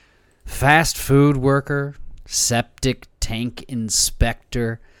fast food worker, septic tank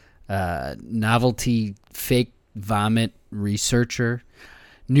inspector, novelty fake vomit researcher,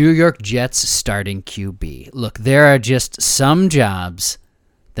 New York Jets starting QB. Look, there are just some jobs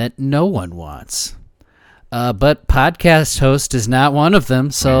that no one wants. But podcast host is not one of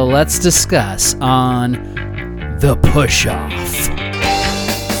them, so let's discuss on The Push-Off.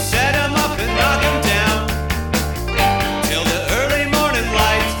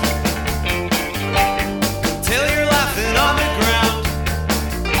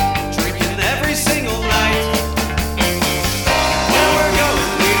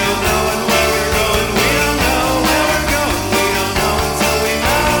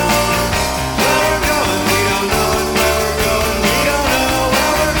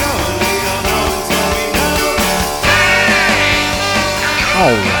 All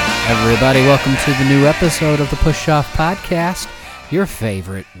right, everybody, welcome to the new episode of the Push-Off Podcast, your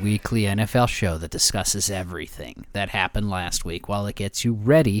favorite weekly NFL show that discusses everything that happened last week while it gets you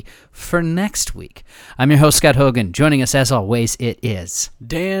ready for next week. I'm your host, Scott Hogan. Joining us, as always, it is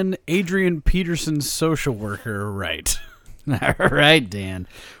Dan Adrian Peterson, social worker, right? All right, Dan.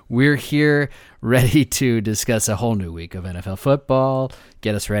 We're here ready to discuss a whole new week of NFL football,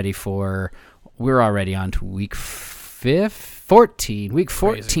 get us ready for, we're already on to week 14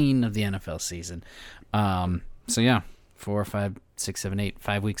 of the NFL season. So yeah, 4, 5, 6, 7, 8,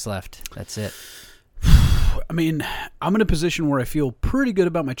 5 weeks left. That's it. I mean, I'm in a position where I feel pretty good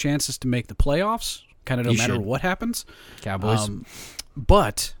about my chances to make the playoffs, kind of no matter what happens. Cowboys.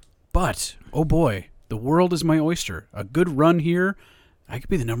 But, oh boy, the world is my oyster. A good run here, I could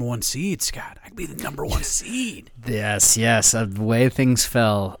be the number one seed, Scott. I could be the number one seed. Yes. The way things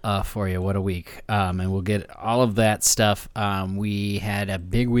fell for you, what a week. And we'll get all of that stuff. We had a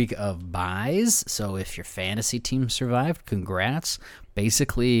big week of buys, so if your fantasy team survived, congrats.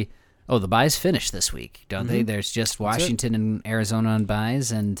 Basically, the buys finished this week, don't they? There's just Washington and Arizona on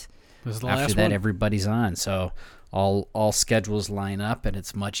buys, and after that, everybody's on. So all schedules line up, and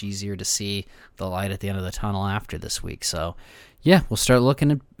it's much easier to see the light at the end of the tunnel after this week. So yeah, we'll start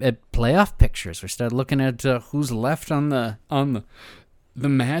looking at playoff pictures. We'll start looking at who's left on the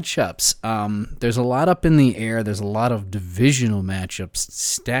matchups. There's a lot up in the air. There's a lot of divisional matchups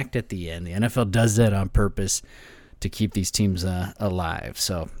stacked at the end. The NFL does that on purpose to keep these teams alive.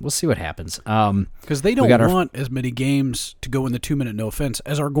 So we'll see what happens. Because they don't want as many games to go in the 2-minute no offense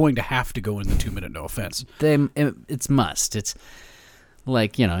as are going to have to go in the 2-minute no offense. It's must. It's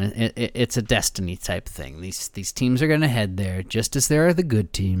like, it's a destiny type thing. These teams are going to head there, just as there are the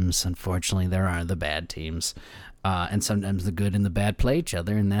good teams. Unfortunately, there are the bad teams. And sometimes the good and the bad play each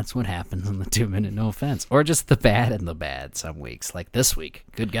other, and that's what happens in the 2-minute no offense. Or just the bad and the bad some weeks, like this week.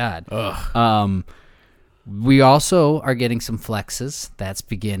 Good God. Ugh. We also are getting some flexes. That's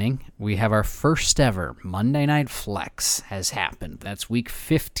beginning. We have our first ever Monday Night Flex has happened. That's week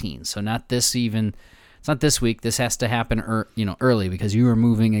 15, so not this even. It's not this week. This has to happen early because you are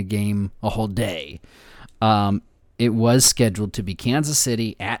moving a game a whole day. It was scheduled to be Kansas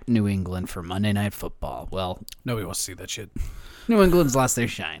City at New England for Monday Night Football. Well, nobody wants to see that shit. New England's lost their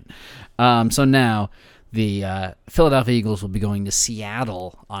shine. So now the Philadelphia Eagles will be going to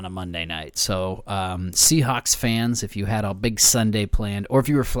Seattle on a Monday night. So Seahawks fans, if you had a big Sunday planned, or if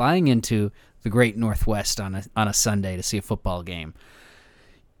you were flying into the Great Northwest on a Sunday to see a football game,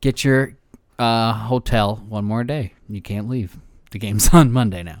 get your hotel one more day. You can't leave. The game's on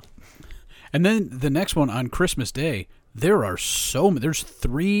Monday now. And then the next one on Christmas Day, there's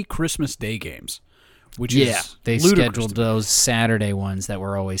 3 Christmas Day games, which is they scheduled those Saturday ones that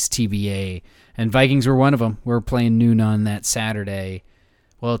were always TBA, and Vikings were one of them. We're playing noon on that Saturday.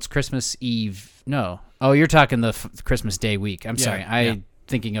 Well, it's Christmas Eve. No. Oh, you're talking the Christmas Day week. I'm sorry. I'm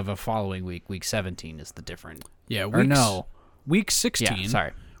thinking of a following week. Week 17 is the different. Yeah. Week 16. Yeah,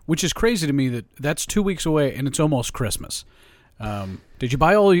 sorry. Which is crazy to me that's 2 weeks away, and it's almost Christmas. Did you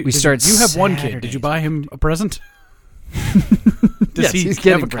buy all? You have one kid. Did you buy him a present? Does he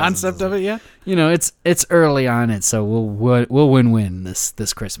have a concept of it yet? It's early on it, so we'll win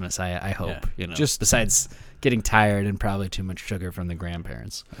this Christmas. I hope. Just besides getting tired and probably too much sugar from the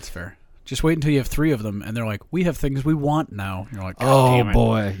grandparents. That's fair. Just wait until you have 3 of them, and they're like, "We have things we want now." You're like, "Oh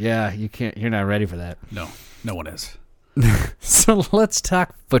boy, yeah, you can't. You're not ready for that." No one is. So let's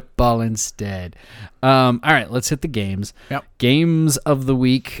talk football instead. All right, let's hit the games. Yep. Games of the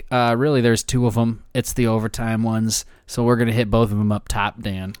week. Really, there's 2 of them. It's the overtime ones. So we're going to hit both of them up top,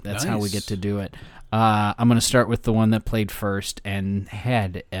 Dan. That's how we get to do it. I'm going to start with the one that played first and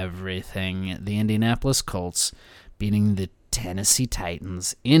had everything. The Indianapolis Colts beating the Tennessee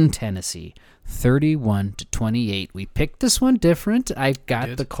Titans in Tennessee, 31-28. We picked this one different. I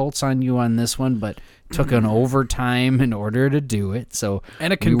got the Colts on you on this one, but took an overtime in order to do it. So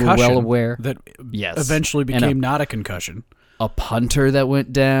and a concussion we were well aware that eventually became not a concussion. A punter that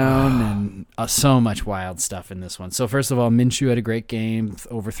went down, and so much wild stuff in this one. So first of all, Minshew had a great game,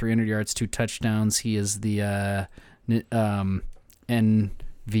 over 300 yards, 2 touchdowns. He is the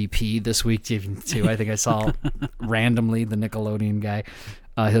MVP this week too. I think I saw randomly the Nickelodeon guy.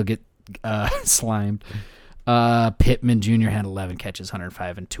 He'll get slimed. Pittman Jr. had 11 catches,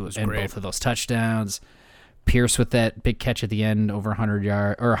 105 and both of those touchdowns. Pierce with that big catch at the end, over 100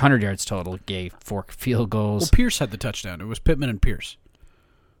 yards total, gave 4 field goals. Well, Pierce had the touchdown. It was Pittman and Pierce.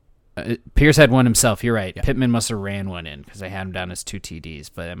 Pierce had one himself. You're right. Yeah. Pittman must have ran one in because I had him down as 2 TDs,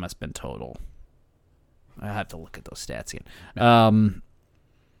 but it must have been total. I'll have to look at those stats again.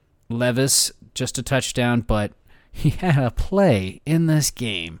 Levis, just a touchdown, but he had a play in this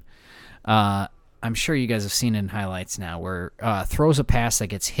game. I'm sure you guys have seen it in highlights now where throws a pass that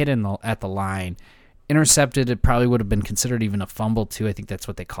gets hit at the line, intercepted. It probably would have been considered even a fumble too. I think that's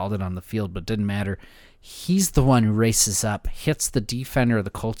what they called it on the field, but it didn't matter. He's the one who races up, hits the defender of the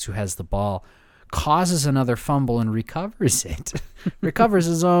Colts who has the ball, causes another fumble, and recovers it. Recovers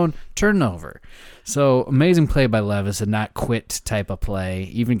his own turnover. So amazing play by Levis, a not quit type of play.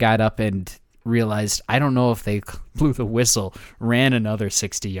 Even got up and realized, I don't know if they blew the whistle, ran another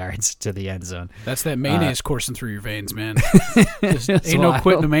 60 yards to the end zone. That's that mayonnaise coursing through your veins, man. Just ain't no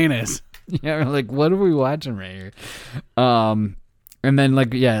quitting the mayonnaise. Yeah, like, what are we watching right here? And then,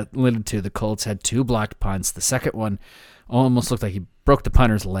 alluded to, the Colts had 2 blocked punts. The second one almost looked like he broke the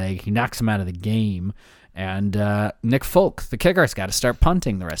punter's leg. He knocks him out of the game. And Nick Folk, the kicker's got to start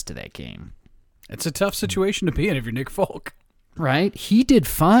punting the rest of that game. It's a tough situation to be in if you're Nick Folk. Right? He did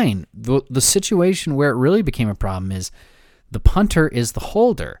fine. The situation where it really became a problem is the punter is the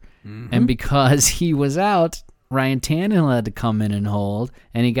holder. Mm-hmm. And because he was out, Ryan Tannehill had to come in and hold,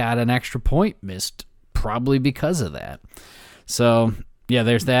 and he got an extra point missed, probably because of that. So, yeah,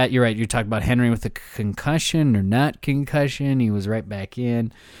 there's that. You're right. You talked about Henry with a concussion or not concussion. He was right back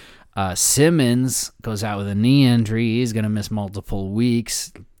in. Simmons goes out with a knee injury. He's going to miss multiple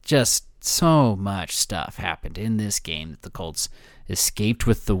weeks. Just so much stuff happened in this game that the Colts escaped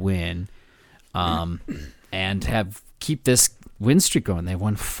with the win and keep this win streak going. They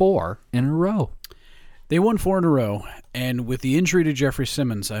won 4 in a row. They won 4 in a row, and with the injury to Jeffrey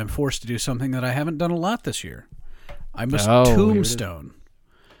Simmons, I am forced to do something that I haven't done a lot this year. I must tombstone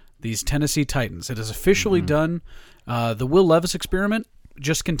these Tennessee Titans. It is officially done. The Will Levis experiment,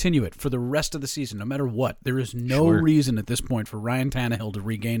 just continue it for the rest of the season, no matter what. There is no reason at this point for Ryan Tannehill to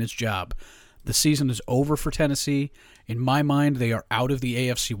regain his job. The season is over for Tennessee. In my mind, they are out of the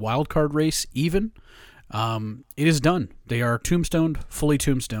AFC wildcard race even. It is done. They are tombstoned, fully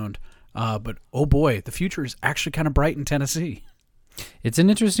tombstoned. But, oh boy, the future is actually kind of bright in Tennessee. It's an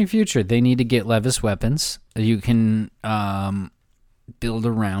interesting future. They need to get Levis weapons. You can build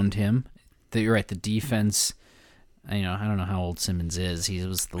around him. You're right, the defense, I don't know how old Simmons is.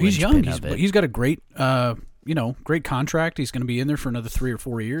 He's young. He's got a great, great contract. He's going to be in there for another 3 or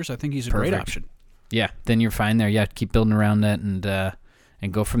 4 years. I think he's a great option. Yeah, then you're fine there. Yeah, keep building around that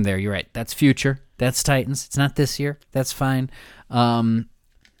and go from there. You're right. That's future. That's Titans. It's not this year. That's fine.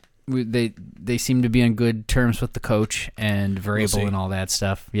 They seem to be on good terms with the coach and Variable and all that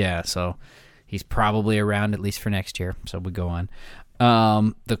stuff. Yeah, so he's probably around at least for next year. So we go on.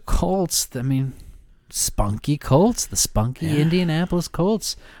 The Colts, spunky Colts, the spunky Indianapolis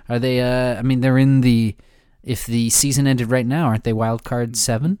Colts. Are they? They're in the. If the season ended right now, aren't they wild card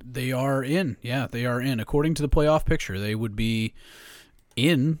 7? They are in. Yeah, they are in. According to the playoff picture, they would be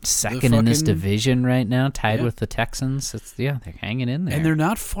in second in this division right now, tied with the Texans. They're hanging in there, and they're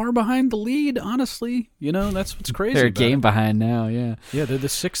not far behind the lead. Honestly, that's what's crazy. They're a game behind now. Yeah, they're the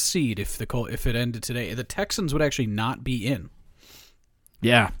 6th seed. If it ended today, the Texans would actually not be in.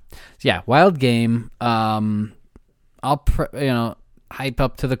 Yeah, wild game. I'll hype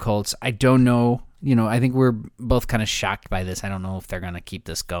up to the Colts. I don't know. I think we're both kind of shocked by this. I don't know if they're going to keep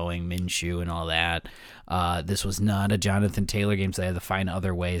this going, Minshew and all that. This was not a Jonathan Taylor game, so they had to find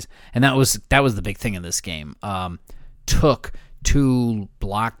other ways. And that was the big thing in this game. Took 2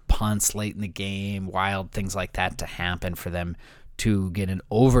 blocked punts late in the game, wild things like that to happen for them to get an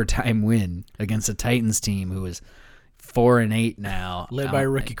overtime win against a Titans team who is 4-8 now. Led by a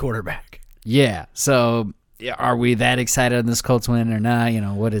rookie quarterback. Yeah, so are we that excited on this Colts win or not?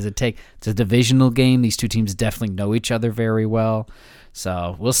 What does it take? It's a divisional game. These two teams definitely know each other very well.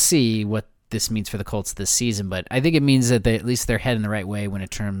 So we'll see what this means for the Colts this season. But I think it means that at least they're heading the right way when in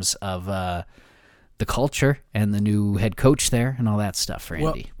terms of the the culture and the new head coach there and all that stuff for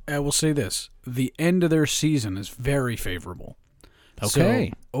Andy. Well, I will say this. The end of their season is very favorable. Okay.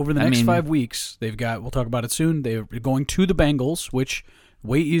 So over the next 5 weeks, they've got, we'll talk about it soon, they're going to the Bengals, which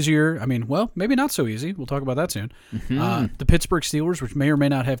way easier. I mean, well, maybe not so easy. We'll talk about that soon. Mm-hmm. The Pittsburgh Steelers, which may or may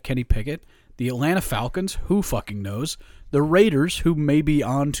not have Kenny Pickett. The Atlanta Falcons, who fucking knows. The Raiders, who may be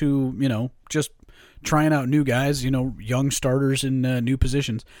on to, just trying out new guys, young starters in new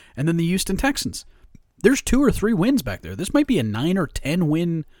positions. And then the Houston Texans. There's 2 or 3 wins back there. This might be a 9 or 10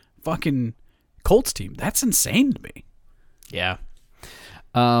 win fucking Colts team. That's insane to me. Yeah.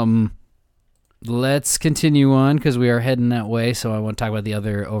 Let's continue on because we are heading that way. So I want to talk about the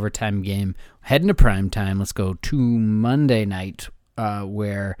other overtime game. Heading to prime time. Let's go to Monday night,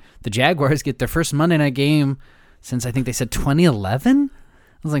 where the Jaguars get their first Monday night game since I think they said 2011.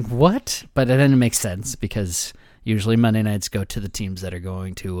 I was like, what? But then it makes sense because usually Monday nights go to the teams that are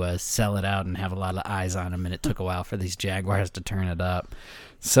going to sell it out and have a lot of eyes on them, and it took a while for these Jaguars to turn it up.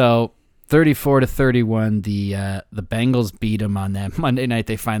 So 34-31, the Bengals beat them on that Monday night.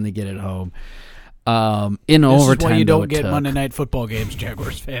 They finally get it home. In overtime, this is why you don't get Monday night football games,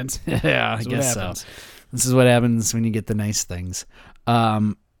 Jaguars fans. Yeah, I guess so. This is what happens when you get the nice things.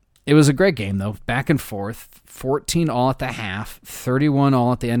 It was a great game, though. Back and forth, 14 all at the half, 31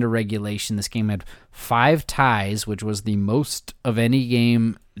 all at the end of regulation. This game had 5 ties, which was the most of any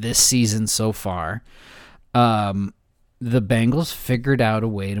game this season so far. The Bengals figured out a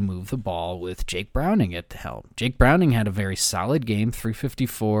way to move the ball with Jake Browning at the helm. Jake Browning had a very solid game,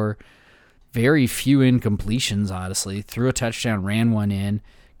 354, very few incompletions, honestly. Threw a touchdown, ran one in,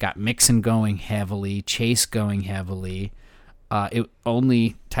 got Mixon going heavily, Chase going heavily.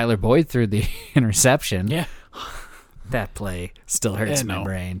 Only Tyler Boyd threw the interception. Yeah. That play still hurts my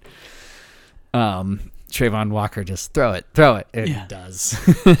brain. Trayvon Walker just throw it. It does.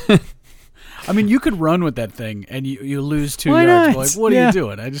 I mean, you could run with that thing and you lose 2 yards. Like, what are you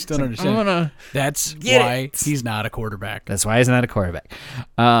doing? I just don't understand. That's why he's not a quarterback. That's why he's not a quarterback.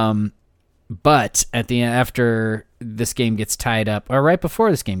 But at the end, after this game gets tied up, or right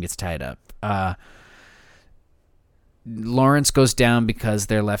before this game gets tied up, Lawrence goes down because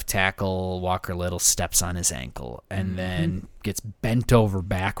their left tackle, Walker Little, steps on his ankle and then gets bent over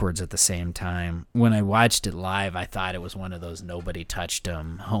backwards at the same time. When I watched it live, I thought it was one of those nobody touched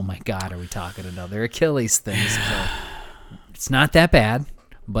him. Oh my God, are we talking another Achilles thing? So it's not that bad,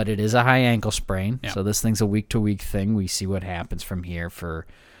 but it is a high ankle sprain. Yeah. So this thing's a week-to-week thing. We see what happens from here for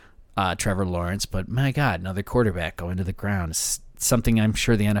Trevor Lawrence. But my God, another quarterback going to the ground is something I'm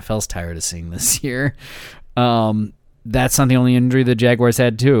sure the NFL's tired of seeing this year. That's not the only injury the Jaguars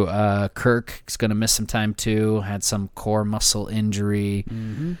had, too. Kirk is going to miss some time, too. Had some core muscle injury.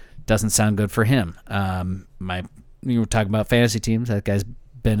 Mm-hmm. Doesn't sound good for him. You were talking about fantasy teams. That guy's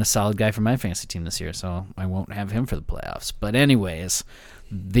been a solid guy for my fantasy team this year, so I won't have him for the playoffs. But anyways,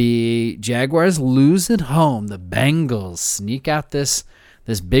 the Jaguars lose at home. The Bengals sneak out this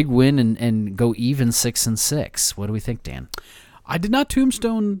big win and go even 6-6. What do we think, Dan? I did not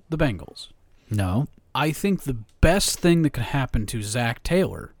tombstone the Bengals. No. I think the best thing that could happen to Zach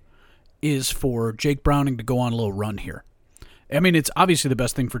Taylor is for Jake Browning to go on a little run here. I mean, it's obviously the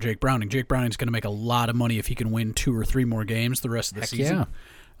best thing for Jake Browning. Jake Browning's going to make a lot of money if he can win 2 or 3 more games the rest of the season.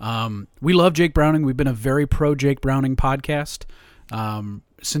 Yeah. We love Jake Browning. We've been a very pro Jake Browning podcast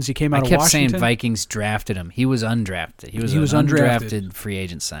since he came out of Washington. I kept saying Vikings drafted him. He was undrafted. He was an undrafted free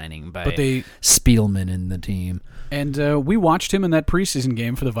agent signing by Spielman in the team. And we watched him in that preseason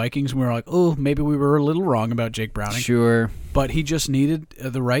game for the Vikings, and we were like, oh, maybe we were a little wrong about Jake Browning. Sure. But he just needed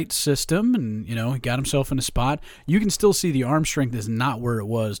the right system, and he got himself in a spot. You can still see the arm strength is not where it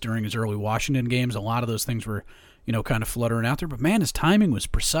was during his early Washington games. A lot of those things were, kind of fluttering out there. But, man, his timing was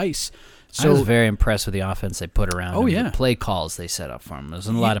precise. So, I was very impressed with the offense they put around him. Yeah. The play calls they set up for him. There was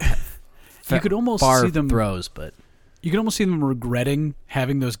a lot of you could almost see them throws, but you could almost see them regretting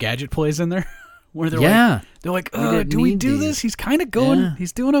having those gadget plays in there. Where they're like, do we do this? He's kind of going. Yeah.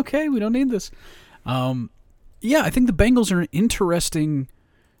 He's doing okay. We don't need this. I think the Bengals are an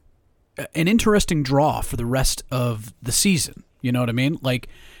interesting draw for the rest of the season. You know what I mean? Like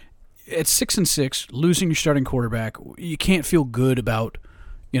at 6-6, losing your starting quarterback, you can't feel good about,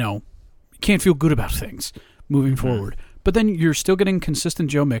 things moving forward. But then you're still getting consistent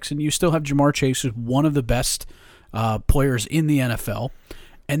Joe Mixon. You still have Jamar Chase, who's one of the best players in the NFL.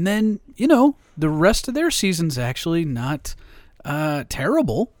 And then, the rest of their season's actually not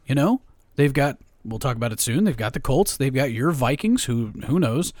terrible. They've got, we'll talk about it soon, they've got the Colts, they've got your Vikings, who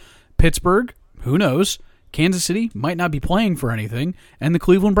knows, Pittsburgh, who knows, Kansas City might not be playing for anything, and the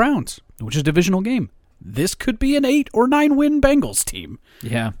Cleveland Browns, which is a divisional game. This could be an 8 or 9 win Bengals team.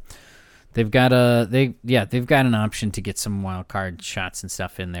 Yeah. they've got an option to get some wild card shots and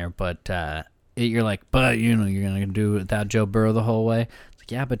stuff in there, but you're like, you're gonna do it without Joe Burrow the whole way. It's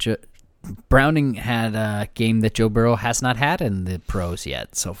like, yeah, but Browning had a game that Joe Burrow has not had in the pros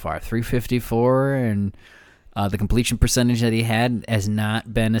yet so far, 354, and the completion percentage that he had has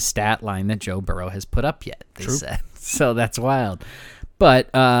not been a stat line that Joe Burrow has put up yet. They said. So that's wild. But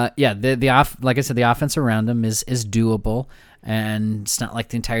like I said, the offense around him is doable, and it's not like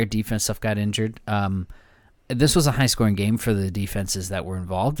the entire defense stuff got injured. This was a high-scoring game for the defenses that were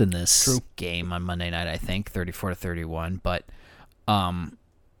involved in this game on Monday night, I think, 34-31. But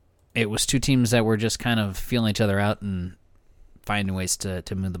it was two teams that were just kind of feeling each other out and finding ways to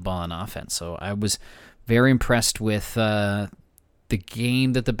move the ball on offense. So I was very impressed with the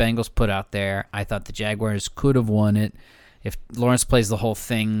game that the Bengals put out there. I thought the Jaguars could have won it. If Lawrence plays the whole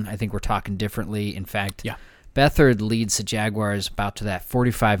thing, I think we're talking differently. In fact, Beathard leads the Jaguars about to that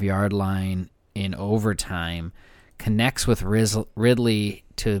 45-yard line in overtime, connects with Ridley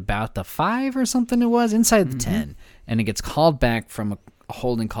to about the 5 or something it was, inside the 10, and it gets called back from a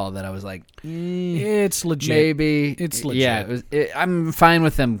holding call that I was like, it's legit. Maybe. It's legit. Yeah, I'm fine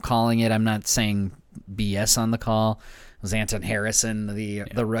with them calling it. I'm not saying BS on the call. It was Anton Harrison, the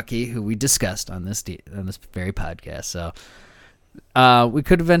rookie, who we discussed on this very podcast. So we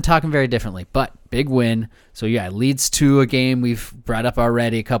could have been talking very differently, but big win. So it leads to a game we've brought up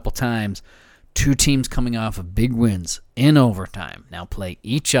already a couple times. Two teams coming off of big wins in overtime now play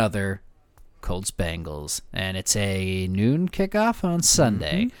each other, Colts-Bengals, and it's a noon kickoff on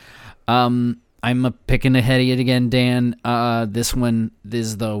Sunday. I'm picking ahead of you again, Dan. This one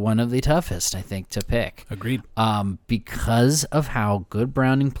is one of the toughest, I think, to pick. Agreed. Because of how good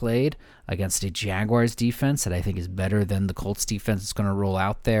Browning played against a Jaguars defense that I think is better than the Colts defense that's going to roll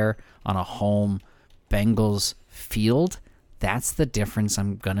out there on a home Bengals field. That's the difference.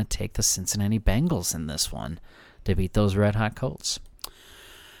 I'm going to take the Cincinnati Bengals in this one to beat those red-hot Colts.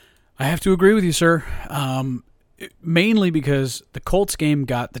 I have to agree with you, sir. Mainly because the Colts game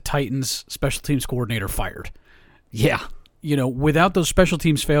got the Titans special teams coordinator fired. Yeah. Without those special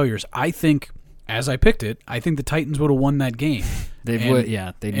teams failures, I think, as I picked it, I think the Titans would have won that game.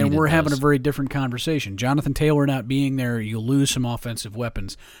 And we're having a very different conversation. Jonathan Taylor not being there, you lose some offensive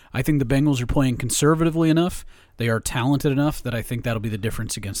weapons. I think the Bengals are playing conservatively enough. They are talented enough that I think that'll be the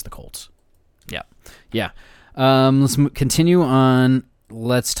difference against the Colts. Yeah. Let's continue on.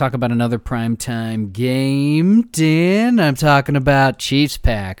 Let's talk about another primetime game, Dan. I'm talking about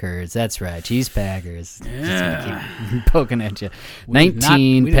Chiefs-Packers. That's right, Chiefs-Packers. Yeah. Just gonna keep poking at you.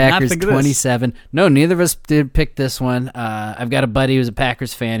 19, Packers 27. No, neither of us did pick this one. I've got a buddy who's a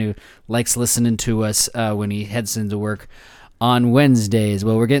Packers fan who likes listening to us when he heads into work on Wednesdays.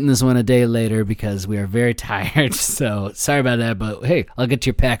 Well, we're getting this one a day later because we are very tired, so sorry about that, but hey, I'll get to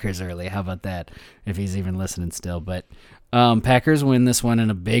your Packers early. How about that, if he's even listening still, but... Packers win this one in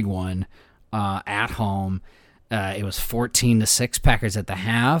a big one at home. It was 14-6 Packers at the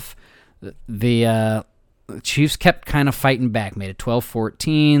half. The Chiefs kept kind of fighting back, made it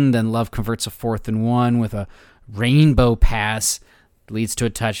 12-14. Then Love converts a 4th and 1 with a rainbow pass, leads to a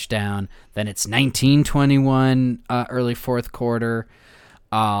touchdown. Then it's 19-21 early fourth quarter.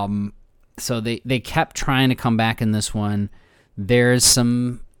 So they kept trying to come back in this one. There's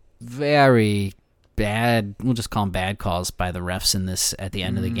some very bad, we'll just call them bad calls by the refs in this at the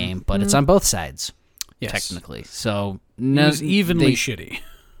end of the game, but it's on both sides, technically. So it was evenly shitty.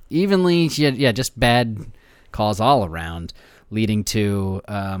 Just bad calls all around, leading to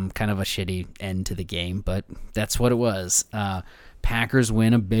kind of a shitty end to the game, but that's what it was. Packers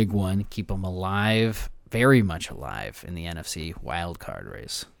win a big one, keep them alive, very much alive in the NFC wildcard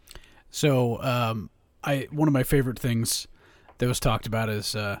race. So one of my favorite things that was talked about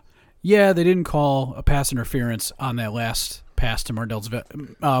is... they didn't call a pass interference on that last pass to Marquez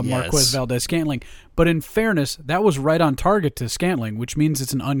Valdes-Scantling. But in fairness, that was right on target to Scantling, which means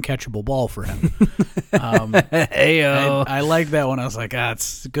it's an uncatchable ball for him. I like that one. I was like,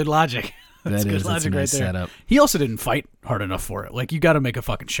 it's good logic. That's good logic right there. Setup. He also didn't fight hard enough for it. Like, you got to make a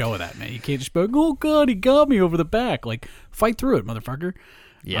fucking show of that, man. You can't just be like, oh, God, he got me over the back. Like, fight through it, motherfucker.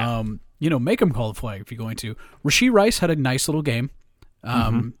 Yeah. Make him call the flag if you're going to. Rashee Rice had a nice little game.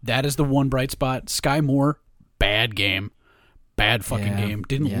 That is the one bright spot. Sky Moore, bad game. Bad fucking game.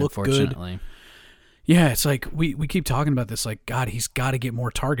 Didn't look good. Yeah, it's like we keep talking about this. Like, God, he's got to get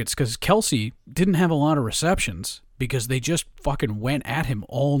more targets because Kelsey didn't have a lot of receptions because they just fucking went at him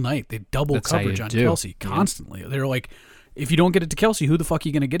all night. They double coverage on Kelsey constantly. They're like, if you don't get it to Kelsey, who the fuck are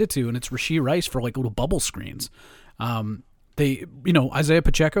you going to get it to? And it's Rashee Rice for like little bubble screens. Isaiah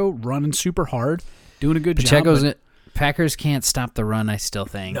Pacheco running super hard, doing a good job. Packers can't stop the run, I still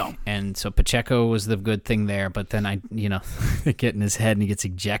think. No. And so Pacheco was the good thing there, but then they get in his head and he gets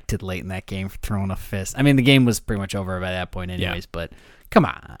ejected late in that game for throwing a fist. I mean, the game was pretty much over by that point anyways, but come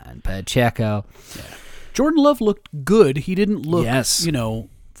on, Pacheco. Yeah. Jordan Love looked good. He didn't look,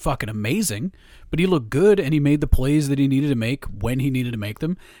 fucking amazing, but he looked good and he made the plays that he needed to make when he needed to make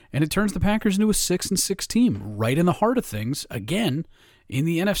them. And it turns the Packers into a 6-6 team right in the heart of things again in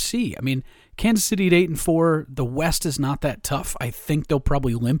the NFC. I mean, Kansas City at 8-4. The West is not that tough. I think they'll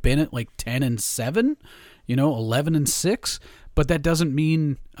probably limp in at like 10-7, 11-6. But that doesn't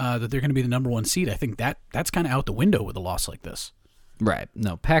mean that they're going to be the number one seed. I think that's kind of out the window with a loss like this. Right.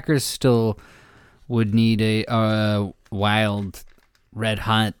 No, Packers still would need a wild,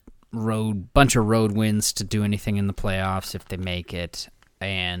 red-hot bunch of road wins to do anything in the playoffs if they make it.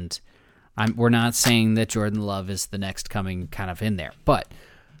 And we're not saying that Jordan Love is the next coming kind of in there. But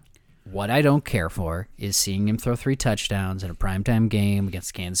what I don't care for is seeing him throw 3 touchdowns in a primetime game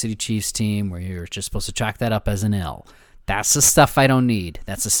against the Kansas City Chiefs team where you're just supposed to chalk that up as an L. That's the stuff I don't need.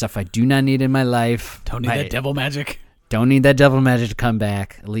 That's the stuff I do not need in my life. Don't need that devil magic. Don't need that devil magic to come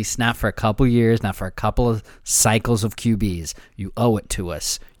back, at least not for a couple years, not for a couple of cycles of QBs. You owe it to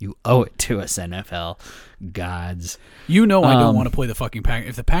us. You owe it to us, NFL gods. I don't want to play the fucking Packers.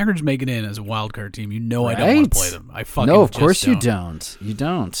 If the Packers make it in as a wild card team, I don't want to play them. I fucking no, of course you don't. You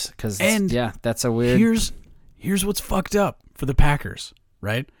don't, because that's a weird. Here's what's fucked up for the Packers,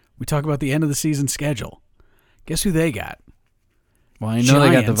 right? We talk about the end of the season schedule. Guess who they got? Well, I know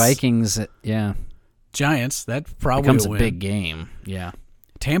they got the Vikings. Yeah. Giants, that probably becomes a big game. Yeah.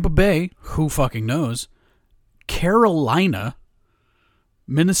 Tampa Bay, who fucking knows? Carolina,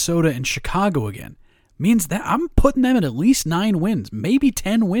 Minnesota, and Chicago again. Means that I'm putting them at least 9 wins, maybe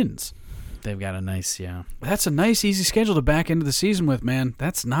 10 wins. They've got a nice, That's a nice, easy schedule to back into the season with, man.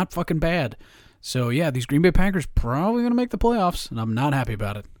 That's not fucking bad. So, yeah, these Green Bay Packers probably going to make the playoffs, and I'm not happy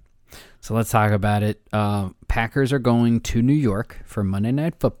about it. So let's talk about it. Packers are going to New York for Monday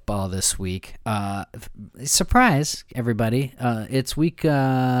Night Football this week. Surprise, everybody. It's week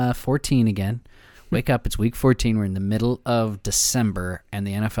 14 again. Wake up, it's week 14. We're in the middle of December, and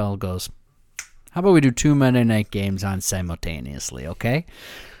the NFL goes, how about we do 2 Monday night games on simultaneously, okay?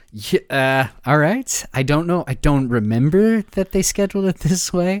 All right. I don't know. I don't remember that they scheduled it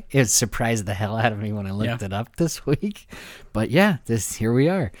this way. It surprised the hell out of me when I looked it up this week. But yeah, here we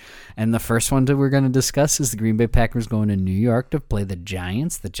are. And the first one that we're going to discuss is the Green Bay Packers going to New York to play the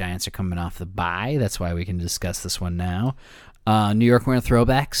Giants. The Giants are coming off the bye. That's why we can discuss this one now. New York wearing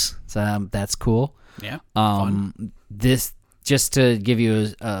throwbacks. So that's cool. Yeah. Fun. This, just to give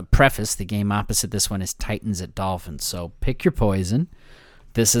you a preface, the game opposite this one is Titans at Dolphins. So pick your poison.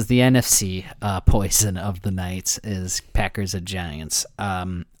 This is the NFC poison of the night is Packers at Giants.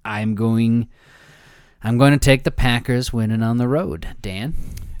 I'm going to take the Packers winning on the road. Dan?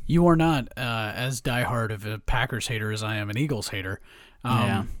 You are not as diehard of a Packers hater as I am an Eagles hater.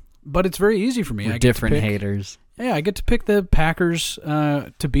 But it's very easy for me. We're different haters. Yeah, I get to pick the Packers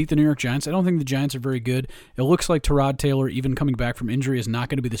to beat the New York Giants. I don't think the Giants are very good. It looks like Tyrod Taylor, even coming back from injury, is not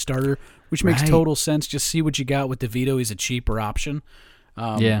going to be the starter, which makes total sense. Just see what you got with DeVito. He's a cheaper option.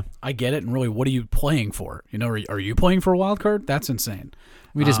 I get it. And really, what are you playing for? Are you playing for a wild card? That's insane.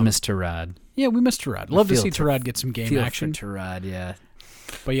 We just missed Tyrod. Yeah, we missed Tyrod. Love to see Tyrod get some game action. Tyrod, yeah.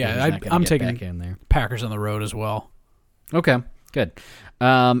 But I'm taking Packers on the road as well. Okay, good.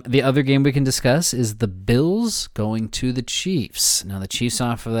 The other game we can discuss is the Bills going to the Chiefs. Now, the Chiefs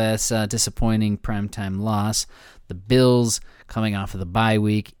off of this disappointing primetime loss. The Bills coming off of the bye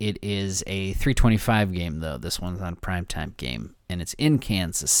week. It is a 3:25 game, though. This one's not a primetime game, and it's in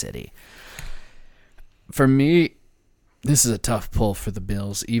Kansas City. For me, this is a tough pull for the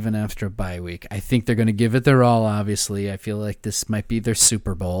Bills, even after a bye week. I think they're going to give it their all, obviously. I feel like this might be their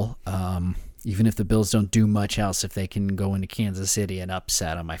Super Bowl. Even if the Bills don't do much else, if they can go into Kansas City and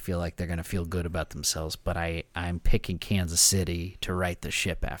upset them, I feel like they're going to feel good about themselves. But I'm picking Kansas City to right the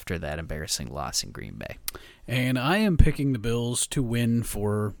ship after that embarrassing loss in Green Bay. And I am picking the Bills to win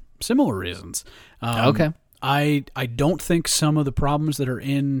for similar reasons. Okay. I don't think some of the problems that are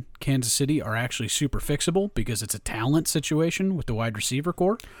in Kansas City are actually super fixable because it's a talent situation with the wide receiver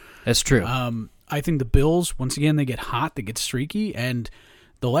core. That's true. I think the Bills, once again, they get hot, they get streaky, and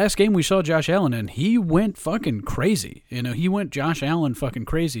the last game we saw Josh Allen in, he went fucking crazy. He went Josh Allen fucking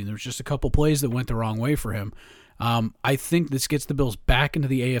crazy. There was just a couple plays that went the wrong way for him. I think this gets the Bills back into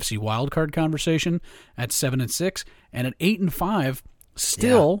the AFC wildcard conversation at 7-6, and at 8-5,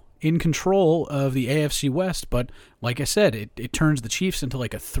 still in control of the AFC West. But like I said, it turns the Chiefs into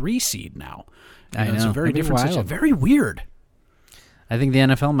like a 3 seed now. I know. It's a very different situation. Very weird. I think the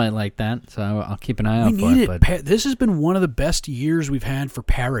NFL might like that, so I'll keep an eye out for it. But this has been one of the best years we've had for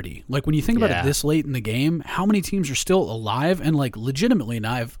parity. Like, when you think about it this late in the game, how many teams are still alive and, like, legitimately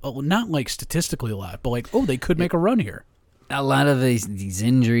alive, not, like, statistically alive, but, like, they could make a run here. A lot of these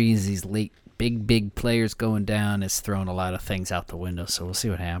injuries, these late big players going down has thrown a lot of things out the window, so we'll see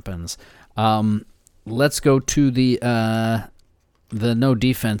what happens. Let's go to the no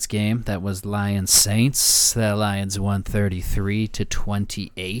defense game. That was Lions Saints. The Lions won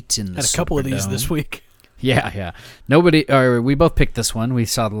 33-28 in the Had a couple of these this week. Yeah. We both picked this one. We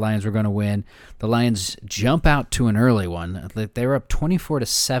saw the Lions were going to win. The Lions jump out to an early one. They were up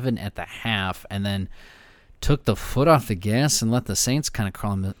 24-7 at the half, and then took the foot off the gas and let the Saints kind of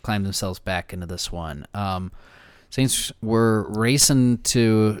climb themselves back into this one. Saints were racing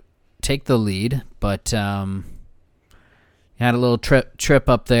to take the lead, but had a little trip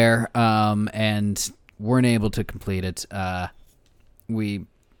up there and weren't able to complete it. From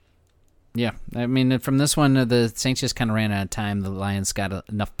this one, the Saints just kind of ran out of time. The Lions got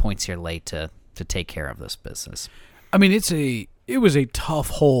enough points here late to take care of this business. I mean, it was a tough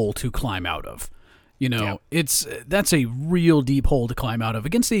hole to climb out of. That's a real deep hole to climb out of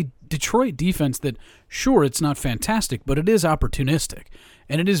against a Detroit defense that, sure, it's not fantastic, but it is opportunistic,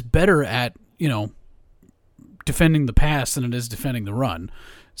 and it is better at, defending the pass than it is defending the run.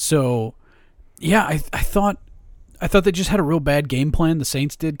 So, yeah, I thought they just had a real bad game plan, the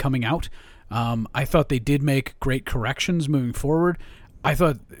Saints did, coming out. I thought they did make great corrections moving forward. I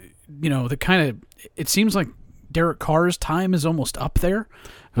thought, it seems like Derek Carr's time is almost up there.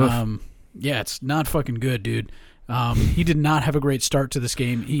 Yeah, it's not fucking good, dude. He did not have a great start to this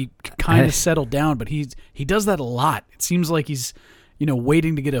game. He kind of settled down, but he does that a lot. It seems like he's,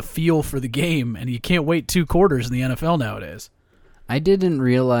 waiting to get a feel for the game, and you can't wait 2 quarters in the NFL nowadays. I didn't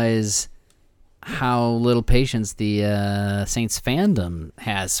realize how little patience the Saints fandom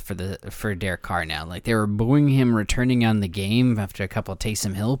has for Derek Carr now. Like, they were booing him returning on the game after a couple of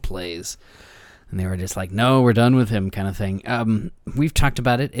Taysom Hill plays. And they were just like, no, we're done with him kind of thing. We've talked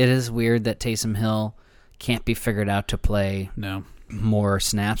about it. It is weird that Taysom Hill can't be figured out to play more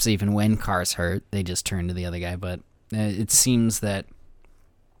snaps even when Carr's hurt. They just turn to the other guy. But it seems that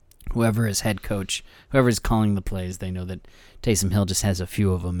whoever is head coach, whoever is calling the plays, they know that Taysom Hill just has a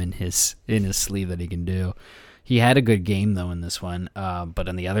few of them in his sleeve that he can do. He had a good game, though, in this one. But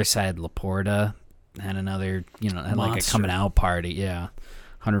on the other side, Laporta had another, had like a coming out party. Yeah.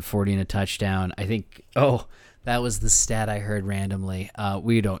 140 and a touchdown. I think, that was the stat I heard randomly.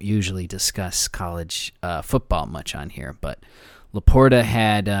 We don't usually discuss college football much on here, but Laporta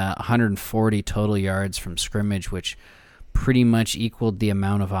had 140 total yards from scrimmage, which pretty much equaled the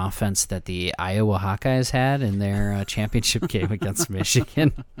amount of offense that the Iowa Hawkeyes had in their championship game against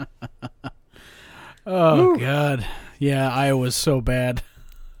Michigan. Oh, God. Yeah, Iowa's so bad.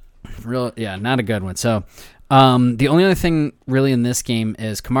 Not a good one. So, the only other thing really in this game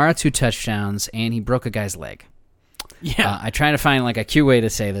is Kamara 2 touchdowns, and he broke a guy's leg. Yeah. I try to find like a cute way to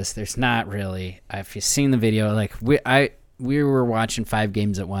say this. There's not really. If you've seen the video, like we were watching 5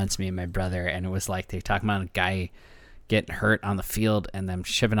 games at once, me and my brother, and it was like they talking about a guy getting hurt on the field and them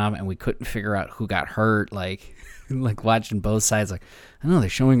shipping off, and we couldn't figure out who got hurt. Like watching both sides. Like, I don't know, they're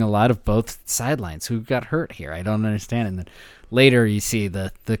showing a lot of both sidelines. Who got hurt here? I don't understand. And then later you see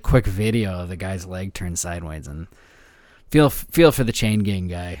the quick video of the guy's leg turned sideways, and feel for the chain gang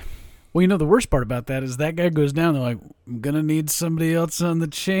guy. Well, the worst part about that is that guy goes down. They're like, I'm going to need somebody else on the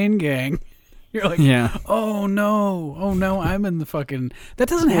chain gang. You're like, yeah. Oh, no, I'm in the fucking... That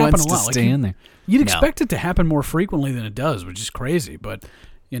doesn't happen a lot. Stay in there. You'd expect it to happen more frequently than it does, which is crazy, but,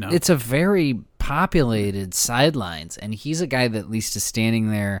 It's a very populated sidelines, and he's a guy that at least is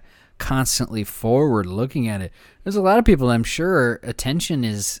standing there constantly forward looking at it. There's a lot of people, I'm sure, attention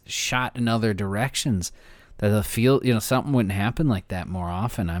is shot in other directions. That the field, something wouldn't happen like that more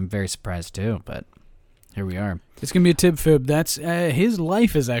often. I'm very surprised too, but here we are. It's going to be a tib fib. That's his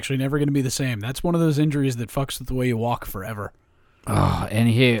life is actually never going to be the same. That's one of those injuries that fucks with the way you walk forever. Oh, and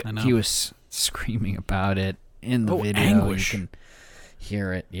he was screaming about it in the video. Anguish. You can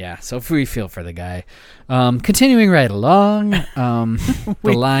hear it. Yeah, so if we feel for the guy. Continuing right along, the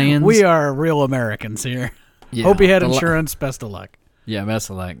Lions. We are real Americans here. Yeah, hope he had insurance. Best of luck. Yeah,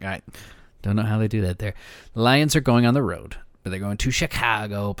 best of luck. I don't know how they do that there. The Lions are going on the road, but they're going to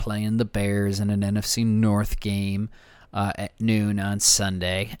Chicago, playing the Bears in an NFC North game at noon on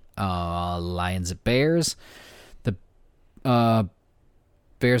Sunday. Lions at Bears. The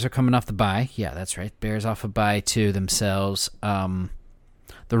Bears are coming off the bye. Yeah, that's right. Bears off a bye to themselves.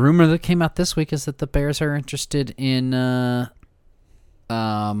 The rumor that came out this week is that the Bears are interested in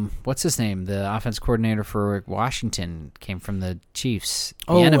what's his name? The offense coordinator for Washington came from the Chiefs.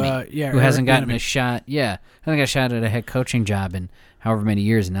 The enemy, who hasn't gotten a shot. Yeah, hasn't got a shot at a head coaching job in however many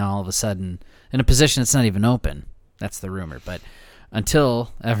years. And now all of a sudden, in a position that's not even open. That's the rumor. But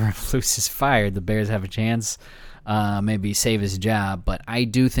until Eberflus is fired, the Bears have a chance, maybe save his job. But I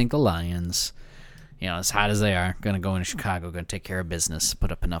do think the Lions, as hot as they are, going to go into Chicago, going to take care of business,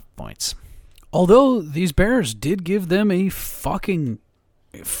 put up enough points. Although these Bears did give them a fucking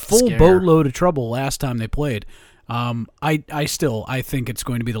full boatload of trouble last time they played. I think it's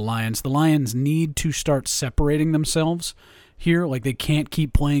going to be the Lions. The Lions need to start separating themselves here. Like, they can't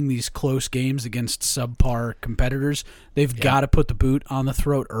keep playing these close games against subpar competitors. They've got to put the boot on the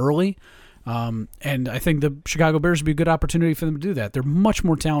throat early. And I think the Chicago Bears would be a good opportunity for them to do that. They're much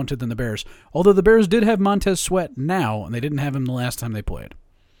more talented than the Bears. Although the Bears did have Montez Sweat now, and they didn't have him the last time they played.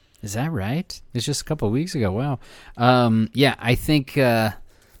 Is that right? It's just a couple of weeks ago. Wow. I think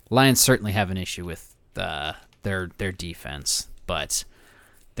Lions certainly have an issue with their defense, but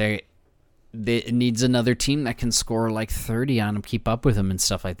it needs another team that can score like 30 on them, keep up with them and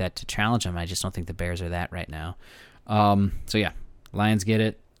stuff like that to challenge them. I just don't think the Bears are that right now. Lions get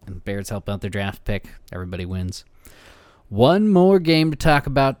it, and Bears help out their draft pick. Everybody wins. One more game to talk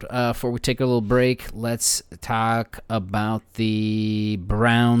about before we take a little break. Let's talk about the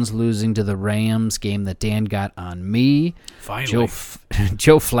Browns losing to the Rams, game that Dan got on me. Finally.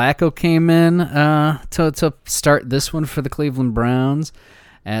 Joe Flacco came in to start this one for the Cleveland Browns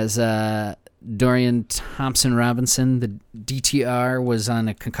as Dorian Thompson-Robinson, the DTR, was on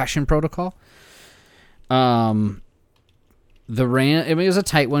a concussion protocol. It was a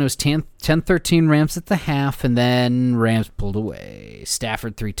tight one. It was 10-13 Rams at the half, and then Rams pulled away.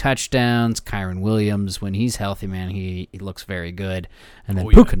 Stafford 3 touchdowns. Kyren Williams, when he's healthy, man, he looks very good. And then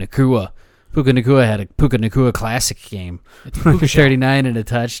Puka Nacua. Puka Nacua had a Puka Nacua classic game. 39 and a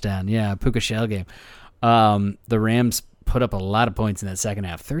touchdown. Yeah, Puka Shell game. The Rams put up a lot of points in that second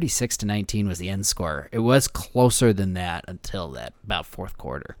half. 36-19 was the end score. It was closer than that until that about fourth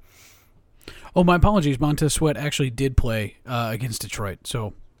quarter. Oh, my apologies. Montez Sweat actually did play against Detroit.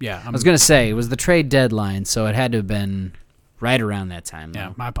 So, yeah. I was going to say, it was the trade deadline, so it had to have been right around that time.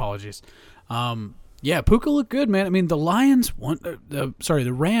 Yeah, my apologies. Puka looked good, man. I mean, the Rams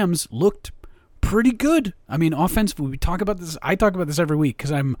looked pretty good. I mean, offensively, we talk about this. I talk about this every week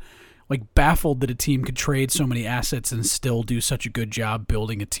because I'm like baffled that a team could trade so many assets and still do such a good job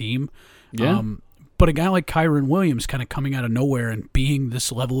building a team. Yeah. But a guy like Kyren Williams kind of coming out of nowhere and being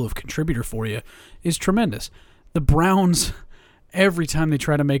this level of contributor for you is tremendous. The Browns, every time they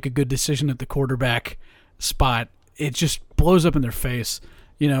try to make a good decision at the quarterback spot, it just blows up in their face.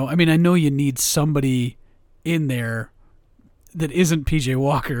 I mean, I know you need somebody in there that isn't P.J.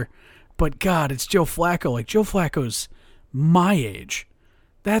 Walker, but God, it's Joe Flacco. Like, Joe Flacco's my age.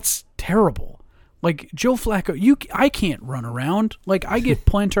 That's terrible. Like, Joe Flacco, I can't run around. Like, I get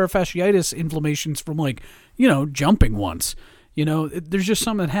plantar fasciitis inflammations from, jumping once. There's just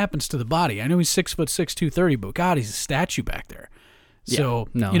something that happens to the body. I know he's 6'6", 230, but God, he's a statue back there. Yeah. So,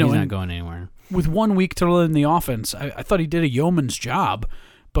 no, he's not going anywhere. With 1 week to learn the offense, I thought he did a yeoman's job,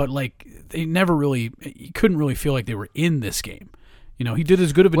 but, they never really, you couldn't really feel like they were in this game. He did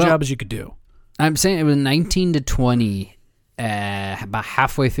as good of a job as you could do. I'm saying it was 19-20 about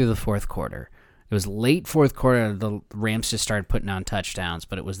halfway through the fourth quarter. It was late fourth quarter. The Rams just started putting on touchdowns,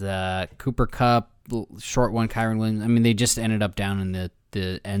 but it was the Cooper Kupp, short one, Kyren Williams. I mean, they just ended up down in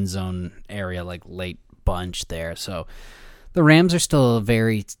the end zone area, like late bunch there. So the Rams are still a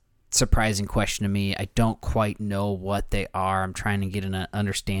very surprising question to me. I don't quite know what they are. I'm trying to get an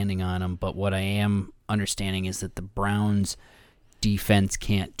understanding on them, but what I am understanding is that the Browns defense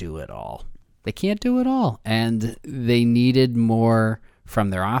can't do it all. They can't do it all, and they needed more from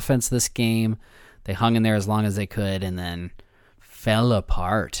their offense this game. They hung in there as long as they could and then fell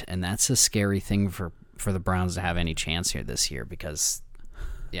apart. And that's a scary thing for the Browns to have any chance here this year because,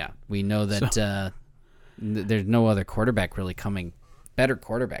 we know that there's no other quarterback really coming, better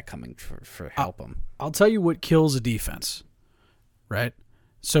quarterback coming for help them. I'll tell you what kills a defense, right?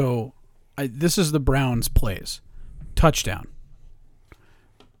 So this is the Browns' plays. Touchdown.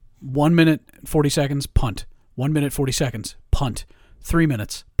 1 minute, 40 seconds, punt. 1 minute, 40 seconds, punt. 3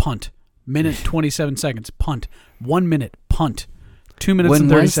 minutes, punt. Minute, 27 seconds, punt. 1 minute, punt. 2 minutes and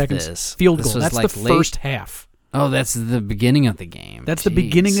 30 seconds, field goal. That's the first half. Oh, that's the beginning of the game. That's the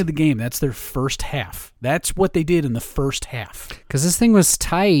beginning of the game. That's their first half. That's what they did in the first half. Because this thing was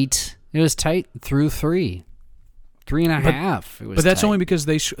tight. It was tight through 3 and a half. But that's only because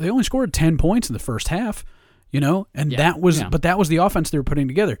they only scored 10 points in the first half. And that was the offense they were putting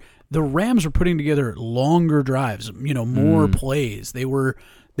together. The Rams were putting together longer drives, more plays. They were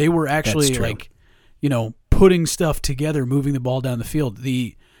actually putting stuff together, moving the ball down the field.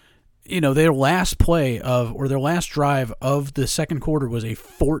 Their last their last drive of the second quarter was a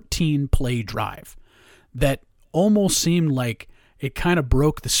 14-play drive that almost seemed like it kind of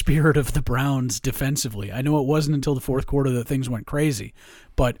broke the spirit of the Browns defensively. I know it wasn't until the fourth quarter that things went crazy,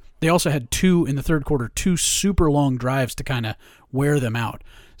 but they also had in the third quarter, 2 super long drives to kind of wear them out.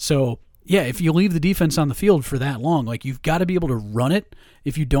 So, yeah, if you leave the defense on the field for that long, you've got to be able to run it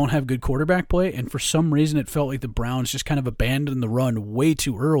if you don't have good quarterback play. And for some reason, it felt like the Browns just kind of abandoned the run way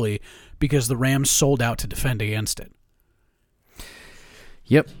too early because the Rams sold out to defend against it.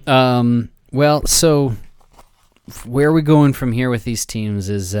 Yep. So where are we going from here with these teams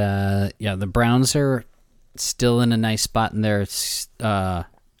is, the Browns are still in a nice spot in their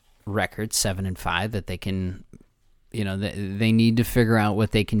record, 7-5, that they can, they need to figure out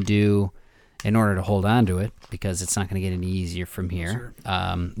what they can do in order to hold on to it, because it's not going to get any easier from here.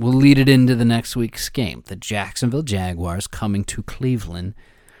 Sure. We'll lead it into the next week's game. The Jacksonville Jaguars coming to Cleveland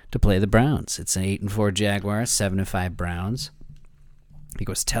to play the Browns. It's an 8-4 Jaguars, 7-5 Browns. I think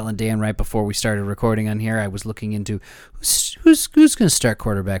I was telling Dan right before we started recording on here, I was looking into who's going to start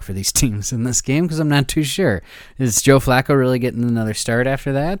quarterback for these teams in this game, because I'm not too sure. Is Joe Flacco really getting another start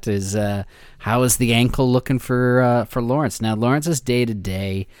after that? How is the ankle looking for Lawrence? Now, Lawrence is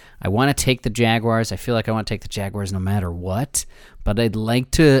day-to-day. I want to take the Jaguars. I feel like I want to take the Jaguars no matter what, but I'd like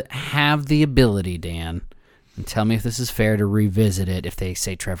to have the ability, Dan, and tell me if this is fair, to revisit it if they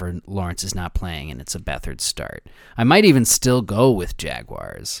say Trevor Lawrence is not playing and it's a Beathard start. I might even still go with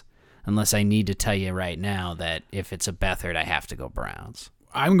Jaguars, unless I need to tell you right now that if it's a Beathard, I have to go Browns.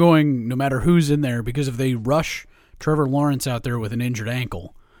 I'm going no matter who's in there, because if they rush Trevor Lawrence out there with an injured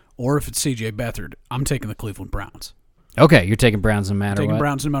ankle, or if it's C.J. Beathard, I'm taking the Cleveland Browns. Okay, you're taking Browns no matter what? Taking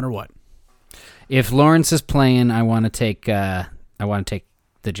Browns no matter what. If Lawrence is playing, I want to take the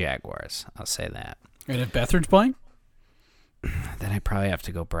Jaguars. I'll say that. And if Beathard's playing? Then I probably have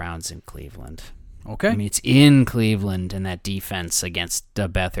to go Browns in Cleveland. Okay. I mean, it's in Cleveland, and that defense against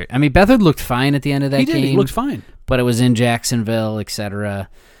Beathard. I mean, Beathard looked fine at the end of that game. He looked fine. But it was in Jacksonville, etc.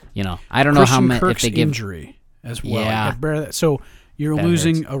 I don't know how much if they give injury as well. Yeah. So you're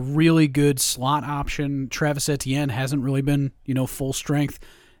losing a really good slot option. Travis Etienne hasn't really been, full strength.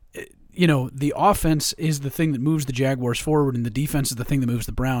 The offense is the thing that moves the Jaguars forward, and the defense is the thing that moves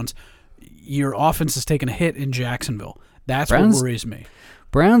the Browns. Your offense has taken a hit in Jacksonville. That's what worries me.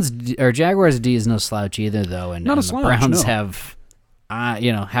 Jaguars D is no slouch either, though, and the Browns have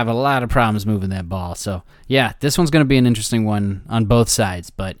a lot of problems moving that ball. So yeah, this one's going to be an interesting one on both sides.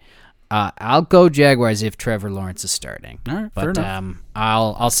 But I'll go Jaguars if Trevor Lawrence is starting. All right, but fair enough.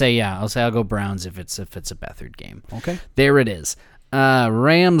 I'll go Browns if it's a Beathard game. Okay, there it is.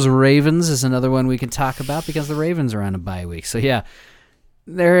 Rams Ravens is another one we can talk about, because the Ravens are on a bye week. So yeah.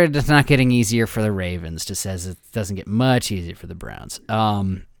 They're just not getting easier for the Ravens, just as it doesn't get much easier for the Browns.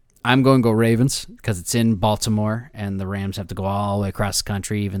 I'm going to go Ravens because it's in Baltimore, and the Rams have to go all the way across the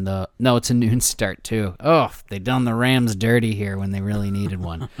country, even though... No, it's a noon start, too. Oh, they done the Rams dirty here when they really needed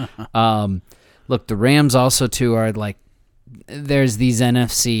one. Look, the Rams also, too, are there's these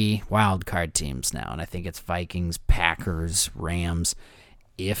NFC wildcard teams now, and I think it's Vikings, Packers, Rams...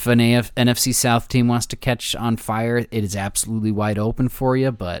 If an NFC South team wants to catch on fire, it is absolutely wide open for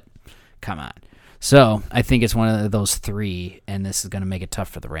you, but come on. So I think it's one of those three, and this is going to make it tough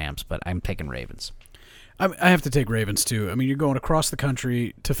for the Rams, but I'm taking Ravens. I have to take Ravens, too. I mean, you're going across the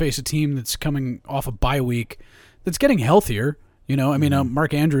country to face a team that's coming off a bye week that's getting healthier.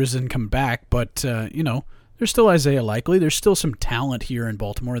 Mark Andrews isn't coming back, but, there's still Isaiah Likely. There's still some talent here in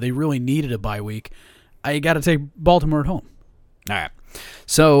Baltimore. They really needed a bye week. I got to take Baltimore at home. All right.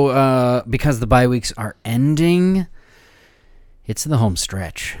 So, because the bye weeks are ending, it's the home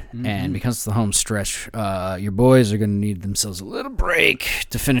stretch. Mm-hmm. And because it's the home stretch, your boys are going to need themselves a little break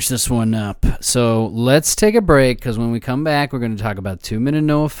to finish this one up. So, let's take a break, because when we come back, we're going to talk about 2-minute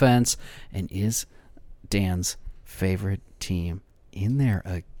no offense. And is Dan's favorite team in there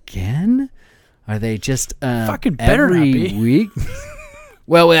again? Are they just fucking better every not be. Week?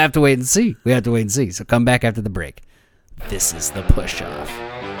 Well, we have to wait and see. So, come back after the break. This is the push-off.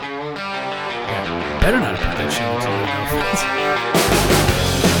 Yeah, better not put that shit into the offense.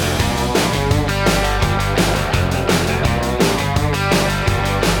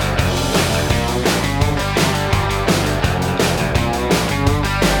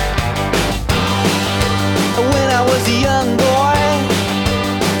 When I was a young boy,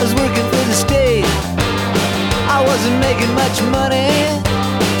 I was working for the state. I wasn't making much money.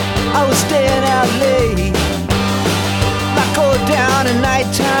 I was staying out late.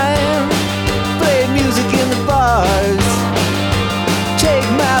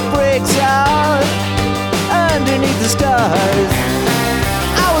 stars.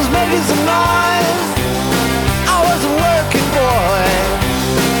 I was making some noise. I was a working boy.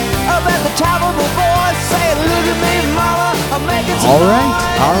 Up at the top of my voice, saying, "Look at me, mama, I'm making some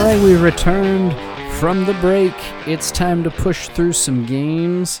noise." All right, we returned from the break. It's time to push through some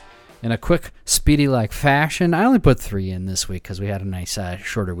games in a quick, speedy-like fashion. I only put 3 in this week because we had a nice,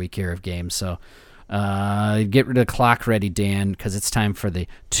 shorter week here of games. So get rid of the clock ready, Dan, because it's time for the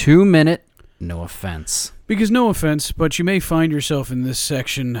 2-minute no offense. Because no offense, but you may find yourself in this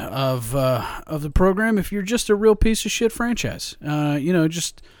section of the program if you're just a real piece of shit franchise.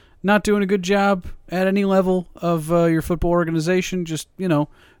 Just not doing a good job at any level of your football organization. Just,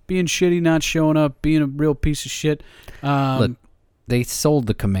 being shitty, not showing up, being a real piece of shit. Look. They sold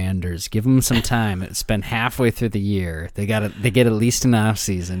the Commanders. Give them some time. It's been halfway through the year. They get at least an off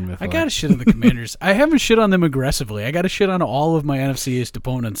season before. I got to shit on the Commanders. I haven't shit on them aggressively. I got to shit on all of my NFC East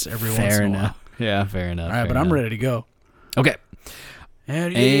opponents every once in a while. Yeah, fair enough. All right, but I'm ready to go. Okay.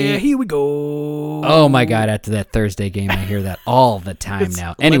 And here we go. Oh my God! After that Thursday game, I hear that all the time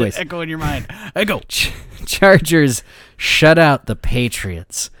now. Anyways, let it echo in your mind. I go. Chargers shut out the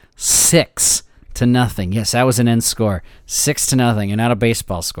Patriots 6-0. Yes, that was an end score. 6-0, and not a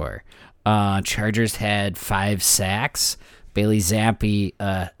baseball score. Chargers had 5 sacks. Bailey Zappi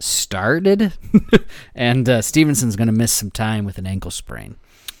started, and Stevenson's going to miss some time with an ankle sprain.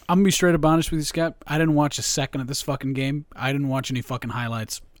 I'm going to be straight up honest with you, Scott. I didn't watch a second of this fucking game. I didn't watch any fucking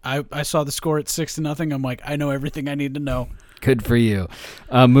highlights. I saw the score at 6-0. I'm like, I know everything I need to know. Good for you.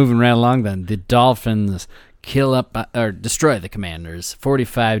 Moving right along then. The Dolphins destroy the Commanders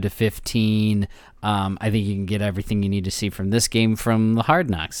 45-15. I think you can get everything you need to see from this game from the Hard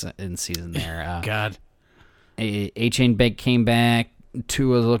Knocks in season there. God. A-Chain Bank came back.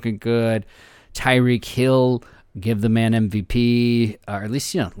 Tua's looking good. Tyreek Hill, give the man MVP, or at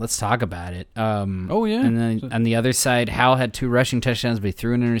least, let's talk about it. Oh, yeah. And then on the other side, Howell had 2 rushing touchdowns, but he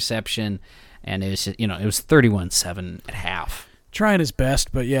threw an interception, and it was just, it was 31-7 at half. Trying his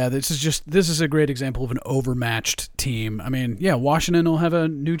best, but yeah, this is a great example of an overmatched team. I mean, yeah, Washington will have a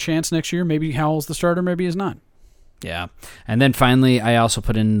new chance next year. Maybe Howell's the starter, maybe he's not. Yeah. And then finally, I also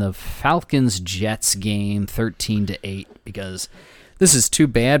put in the Falcons-Jets game 13-8 because this is 2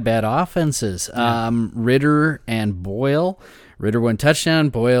 bad offenses. Yeah. Ritter and Boyle. Ritter 1 touchdown,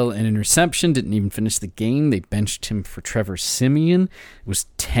 Boyle an interception, didn't even finish the game. They benched him for Trevor Siemian. It was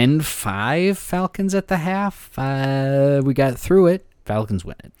 10-5 Falcons at the half. We got through it. Falcons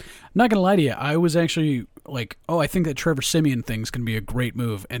win it. I'm not going to lie to you. I was actually like, I think that Trevor Siemian thing's going to be a great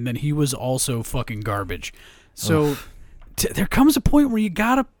move. And then he was also fucking garbage. So there comes a point where you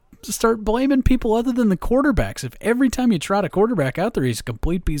got to start blaming people other than the quarterbacks. If every time you trot a quarterback out there, he's a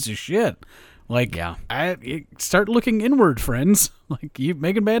complete piece of shit. Start looking inward, friends. Like, you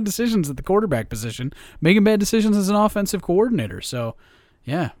making bad decisions at the quarterback position, making bad decisions as an offensive coordinator. So,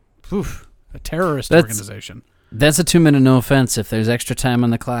 yeah, a terrorist organization. That's a 2-minute no offense. If there's extra time on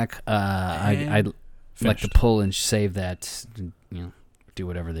the clock, I'd like to pull and save that. Do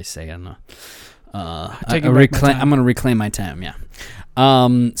whatever they say. I don't know. I'm going to reclaim my time. Yeah.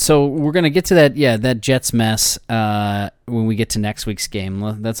 So we're going to get to that Jets mess when we get to next week's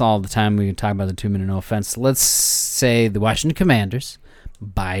game. That's all the time we can talk about the 2-minute no offense. Let's say the Washington Commanders,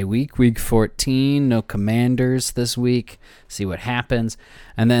 bye week, week 14, no Commanders this week. See what happens.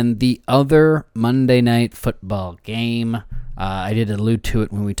 And then the other Monday night football game, I did allude to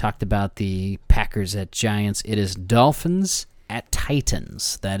it when we talked about the Packers at Giants. It is Dolphins at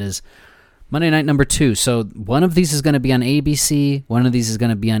Titans. That is Monday night number 2. So one of these is going to be on ABC. One of these is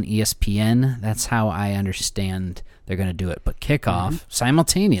going to be on ESPN. That's how I understand they're going to do it. But kickoff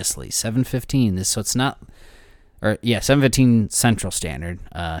simultaneously, 7:15. So it's not, 7:15 Central Standard,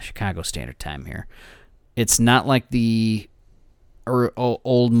 Chicago Standard Time here. It's not like the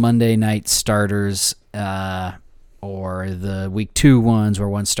old Monday night starters or the week 2 ones where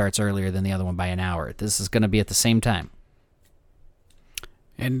one starts earlier than the other one by an hour. This is going to be at the same time.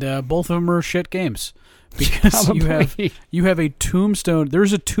 And both of them are shit games because you have a tombstone.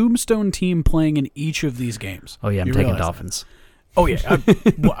 There's a tombstone team playing in each of these games. Oh yeah, I'm taking Dolphins. Oh yeah,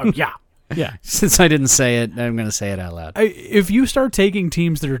 yeah. Since I didn't say it, I'm going to say it out loud. If you start taking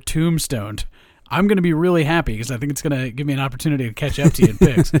teams that are tombstoned, I'm going to be really happy because I think it's going to give me an opportunity to catch up to you in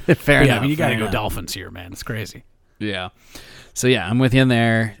picks. Fair enough. I mean, you got to go Dolphins here, man. It's crazy. Yeah. So yeah, I'm with you in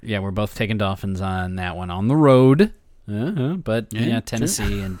there. Yeah, we're both taking Dolphins on that one on the road. But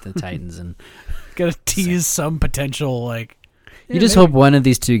Tennessee and the Titans and gotta tease some potential you just hope one of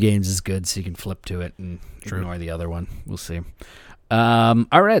these 2 games is good so you can flip to it and ignore the other one. We'll see. All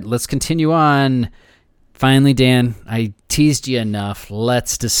right, let's continue on. Finally, Dan, I teased you enough.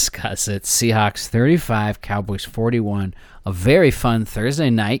 Let's discuss it. Seahawks 35, Cowboys 41. A very fun Thursday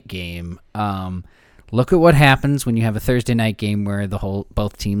night game. Look at what happens when you have a Thursday night game where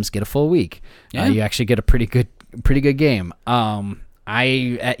both teams get a full week. Yeah. You actually get a pretty good game. Honestly,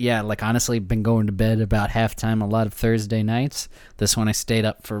 been going to bed about halftime a lot of Thursday nights. This one I stayed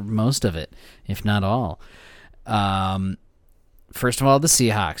up for most of it, if not all. First of all, the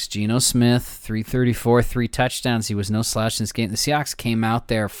Seahawks. Geno Smith, 334, 3 touchdowns. He was no slouch in this game. The Seahawks came out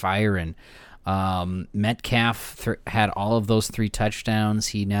there firing. Metcalf had all of those 3 touchdowns.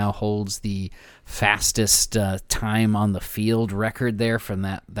 He now holds the fastest time on the field record there from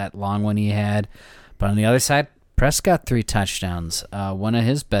that long one he had. But on the other side, Prescott 3 touchdowns, one of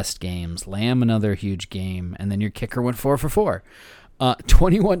his best games. Lamb another huge game, and then your kicker went 4 for 4.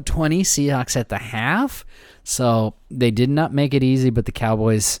 21-20 Seahawks at the half. So they did not make it easy, but the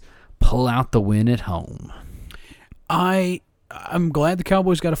Cowboys pull out the win at home. I'm glad the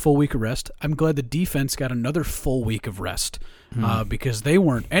Cowboys got a full week of rest. I'm glad the defense got another full week of rest because they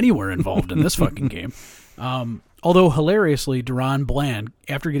weren't anywhere involved in this fucking game. Although, hilariously, Deron Bland,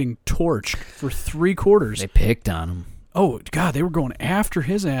 after getting torched for 3 quarters... They picked on him. Oh, God, they were going after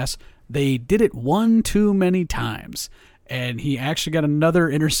his ass. They did it one too many times, and he actually got another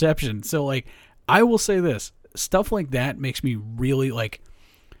interception. So, I will say this. Stuff like that makes me really,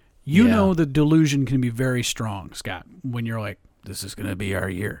 know the delusion can be very strong, Scott, when you're like, this is going to be our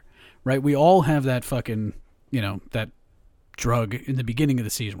year, right? We all have that fucking, that drug in the beginning of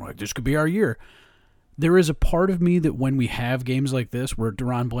the season. We're like, this could be our year. There is a part of me that when we have games like this where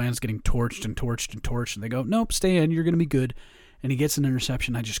Deron Bland's getting torched, and they go, nope, stay in, you're going to be good, and he gets an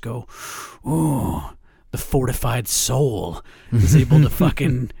interception, I just go, ooh, the fortified soul is able to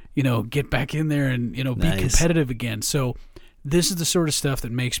fucking, get back in there and, be competitive again. So this is the sort of stuff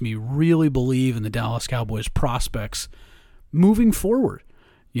that makes me really believe in the Dallas Cowboys prospects moving forward.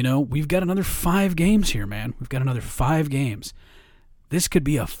 We've got another 5 games here, man. We've got another 5 games. This could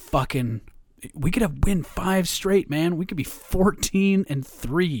be we could win 5 straight, man. We could be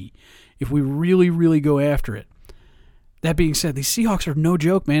 14-3 if we really, really go after it. That being said, these Seahawks are no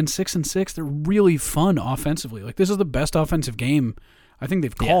joke, man. 6-6. They're really fun offensively. This is the best offensive game I think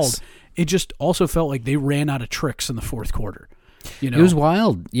they've called. Yes. It just also felt like they ran out of tricks in the fourth quarter. It was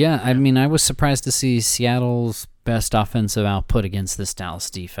wild. Yeah, I mean, I was surprised to see Seattle's best offensive output against this Dallas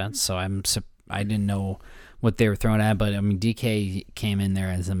defense. So I didn't know what they were throwing at, but I mean, DK came in there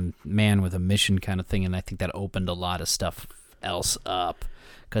as a man with a mission kind of thing, and I think that opened a lot of stuff else up.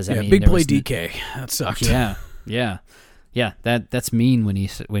 Big play DK. That sucked. Yeah. That's mean when he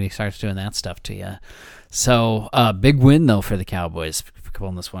starts doing that stuff to you. So big win though for the Cowboys,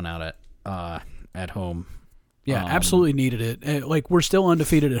 pulling this one out at home. Yeah, absolutely needed it. We're still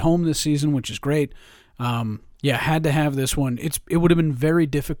undefeated at home this season, which is great. Had to have this one. It would have been very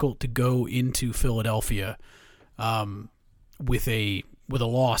difficult to go into Philadelphia with a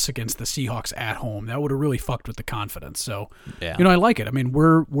loss against the Seahawks at home. That would have really fucked with the confidence. So, I like it. I mean,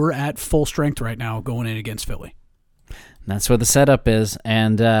 we're at full strength right now going in against Philly. That's what the setup is,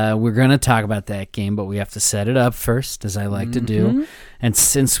 and we're going to talk about that game, but we have to set it up first, as I like to do. And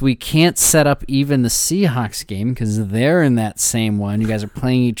since we can't set up even the Seahawks game, because they're in that same one, you guys are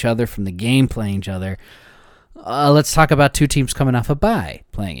playing each other from the game playing each other, let's talk about 2 teams coming off a bye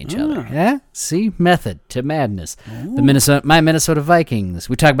playing each other. Yeah? See? Method to madness. My Minnesota Vikings.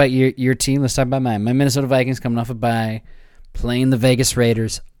 We talk about your team, let's talk about mine. My Minnesota Vikings coming off a bye, playing the Vegas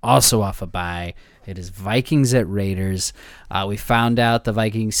Raiders, also off a bye. It is Vikings at Raiders. We found out the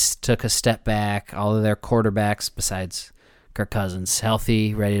Vikings took a step back. All of their quarterbacks, besides Kirk Cousins,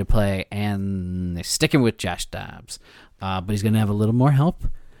 healthy, ready to play, and they're sticking with Josh Dobbs. But he's going to have a little more help.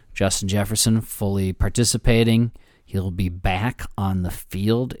 Justin Jefferson fully participating. He'll be back on the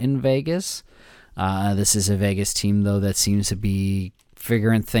field in Vegas. This is a Vegas team, though, that seems to be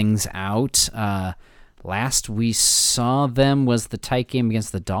figuring things out. Last we saw them was the tight game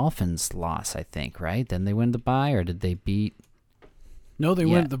against the Dolphins loss, I think, right? Then they went the bye, or did they beat? No, they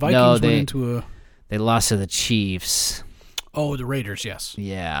went. The Vikings went into a. They lost to the Chiefs. Oh, the Raiders, yes.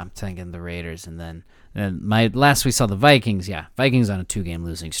 Yeah, I'm thinking the Raiders, and then last we saw the Vikings. Yeah, Vikings on a 2-game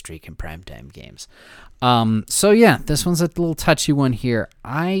losing streak in primetime games. So yeah, this one's a little touchy one here.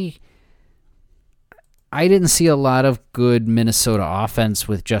 I didn't see a lot of good Minnesota offense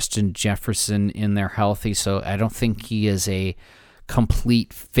with Justin Jefferson in there healthy, so I don't think he is a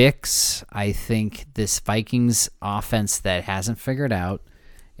complete fix. I think this Vikings offense that hasn't figured out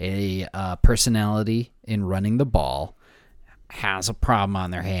a personality in running the ball has a problem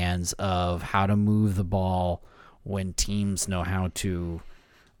on their hands of how to move the ball when teams know how to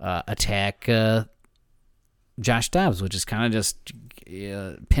attack Josh Dobbs, which is kind of just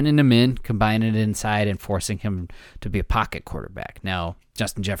pinning him in, combining it inside, and forcing him to be a pocket quarterback. Now,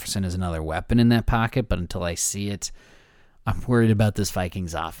 Justin Jefferson is another weapon in that pocket, but until I see it, I'm worried about this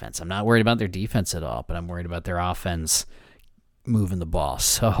Vikings offense. I'm not worried about their defense at all, but I'm worried about their offense moving the ball.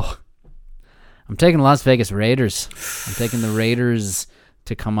 So I'm taking the Las Vegas Raiders. I'm taking the Raiders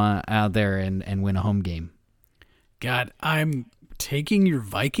to come out there and win a home game. God, I'm taking your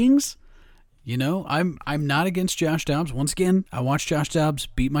Vikings? You know, I'm not against Josh Dobbs. Once again, I watched Josh Dobbs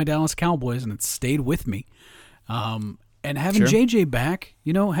beat my Dallas Cowboys, and it stayed with me. And having JJ back,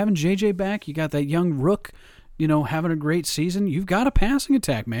 you got that young rook, having a great season. You've got a passing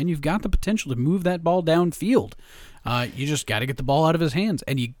attack, man. You've got the potential to move that ball downfield. You just got to get the ball out of his hands,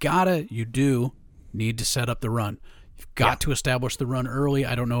 and you do need to set up the run. You've got to establish the run early.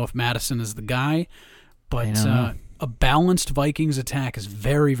 I don't know if Madison is the guy, but a balanced Vikings attack is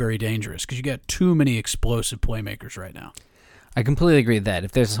very, very dangerous because you got too many explosive playmakers right now. I completely agree with that.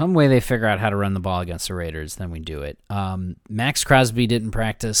 If there's some way they figure out how to run the ball against the Raiders, then we do it. Max Crosby didn't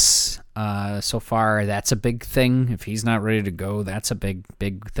practice so far. That's a big thing. If he's not ready to go, that's a big,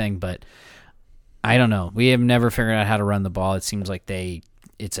 big thing. But I don't know. We have never figured out how to run the ball. It seems like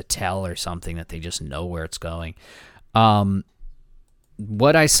it's a tell or something that they just know where it's going.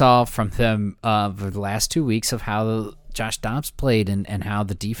 What I saw from them over the last 2 weeks of how Josh Dobbs played and how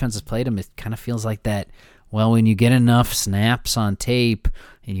the defense has played him, it kind of feels like that. Well, when you get enough snaps on tape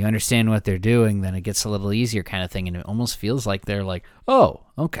and you understand what they're doing, then it gets a little easier kind of thing. And it almost feels like they're like, oh,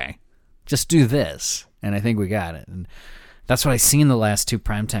 okay, just do this. And I think we got it. And that's what I see in the last 2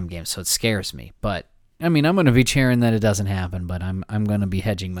 primetime games, so it scares me. But, I mean, I'm going to be cheering that it doesn't happen, but I'm going to be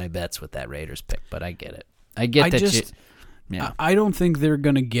hedging my bets with that Raiders pick. But I get it. I don't think they're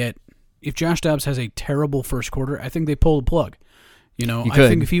going to get – if Josh Dobbs has a terrible first quarter, I think they pull the plug. I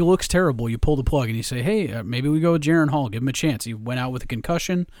think if he looks terrible, you pull the plug and you say, hey, maybe we go with Jaren Hall. Give him a chance. He went out with a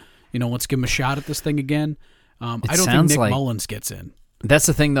concussion. Let's give him a shot at this thing again. I don't think Nick Mullins gets in. That's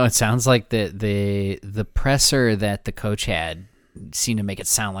the thing, though. It sounds like the presser that the coach had seemed to make it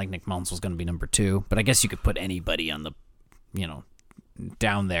sound like Nick Mullins was going to be number 2. But I guess you could put anybody on the,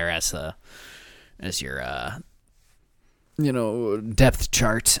 down there as your depth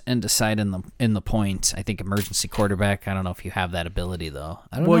chart and decide in the point. I think emergency quarterback. I don't know if you have that ability though.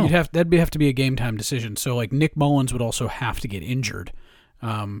 I don't know. That'd have to be a game time decision. So like Nick Mullins would also have to get injured,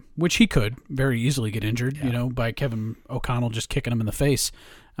 which he could very easily get injured. Yeah. By Kevin O'Connell just kicking him in the face.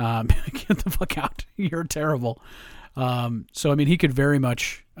 Get the fuck out! You're terrible. So I mean, he could very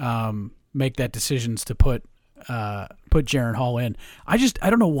much make that decisions to put Jaren Hall in. I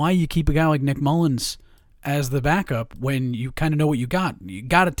don't know why you keep a guy like Nick Mullins as the backup when you kind of know what you got. You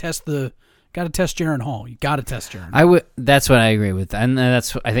got to test Jaren Hall. You got to test Jaren Hall. That's what I agree with. And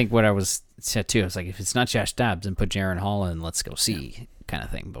that's, I think, what I was said too. I was like, if it's not Josh Dobbs, then put Jaren Hall in, let's go see kind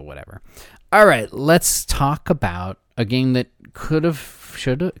of thing, but whatever. All right, let's talk about a game that could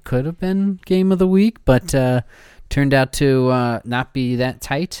have been game of the week, but turned out to not be that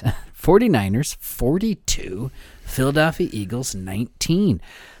tight. 49ers 42, Philadelphia Eagles 19.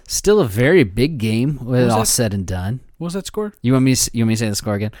 Still a very big game with all said and done. What was that score? You want me to say the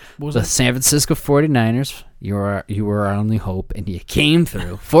score again? What was the San Francisco 49ers, you were our only hope, and you came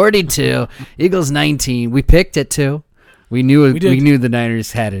through. 42, Eagles 19. We picked it too. We knew the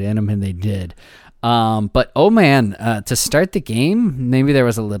Niners had it in them, and they did. But, oh, man, to start the game, maybe there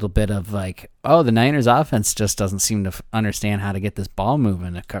was a little bit of like, oh, the Niners offense just doesn't seem to understand how to get this ball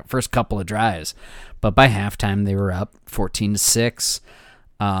moving the first couple of drives. But by halftime, they were up 14-6.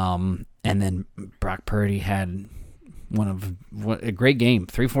 And then Brock Purdy had a great game,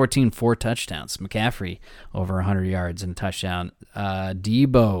 314, 4 touchdowns. McCaffrey over 100 yards and a touchdown.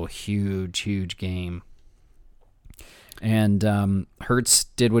 Debo, huge game. And Hurts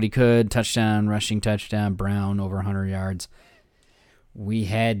did what he could, rushing touchdown. Brown over 100 yards. We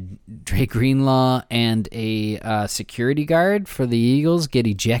had Dre Greenlaw and a security guard for the Eagles get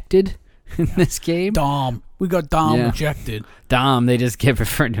ejected in this game. Dom. We got Dom ejected. Dom, they just kept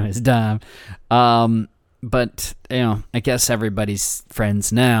referring to him as Dom. But, I guess everybody's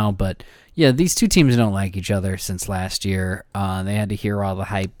friends now. But, yeah, these two teams don't like each other since last year. They had to hear all the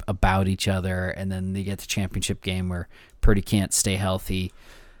hype about each other, and then they get the championship game where Purdy can't stay healthy.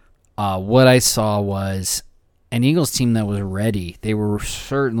 What I saw was an Eagles team that was ready. They were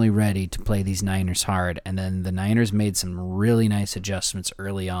certainly ready to play these Niners hard, and then the Niners made some really nice adjustments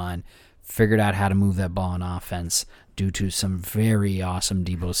early on, figured out how to move that ball on offense due to some very awesome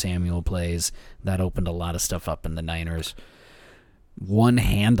Deebo Samuel plays that opened a lot of stuff up in the Niners. Won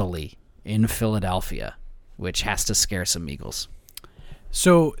handily in Philadelphia, which has to scare some Eagles.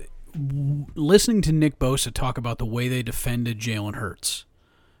 So listening to Nick Bosa talk about the way they defended Jalen Hurts.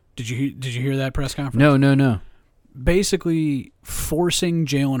 Did you hear that press conference? No. Basically forcing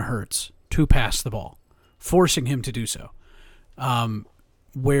Jalen Hurts to pass the ball, forcing him to do so,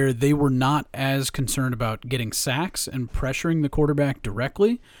 where they were not as concerned about getting sacks and pressuring the quarterback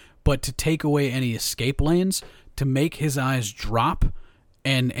directly, but to take away any escape lanes, to make his eyes drop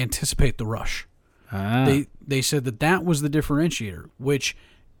and anticipate the rush. They said that was the differentiator, which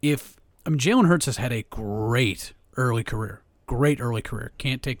Jalen Hurts has had a great early career.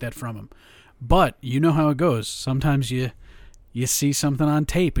 Can't take that from him. But you know how it goes. Sometimes you see something on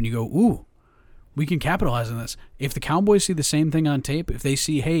tape and you go, ooh, we can capitalize on this. If the Cowboys see the same thing on tape, if they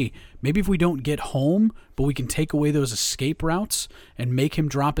see, hey, maybe if we don't get home, but we can take away those escape routes and make him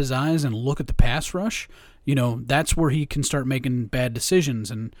drop his eyes and look at the pass rush, that's where he can start making bad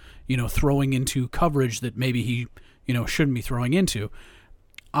decisions and, throwing into coverage that maybe he, shouldn't be throwing into.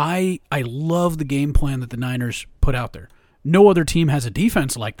 I love the game plan that the Niners put out there. No other team has a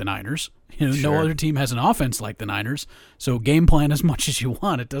defense like the Niners. Sure. No other team has an offense like the Niners. So game plan as much as you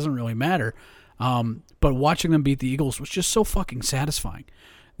want. It doesn't really matter. But watching them beat the Eagles was just so fucking satisfying.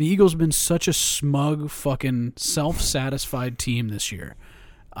 The Eagles have been such a smug, fucking self-satisfied team this year.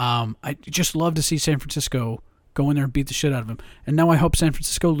 I just love to see San Francisco go in there and beat the shit out of them. And now I hope San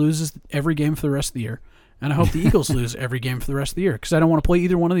Francisco loses every game for the rest of the year. And I hope the Eagles lose every game for the rest of the year because I don't want to play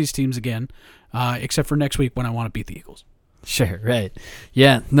either one of these teams again, except for next week when I want to beat the Eagles. Sure, right.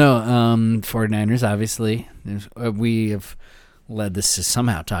 Yeah, no, 49ers, obviously. We have led this to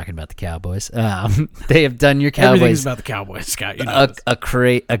somehow talking about the Cowboys. They have done your Cowboys. Everything's about the Cowboys, Scott. You know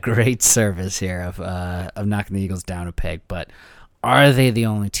a great service here of knocking the Eagles down a peg, but are they the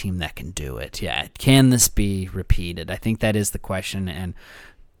only team that can do it? Yeah, can this be repeated? I think that is the question, and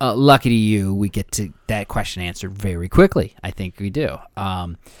lucky to you, we get to that question answered very quickly. I think we do.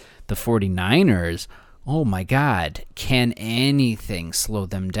 The 49ers, oh my God, can anything slow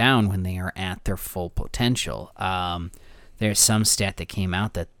them down when they are at their full potential? There's some stat that came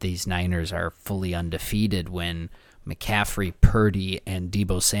out that these Niners are fully undefeated when McCaffrey, Purdy, and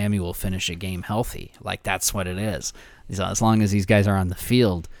Deebo Samuel finish a game healthy. Like, that's what it is. As long as these guys are on the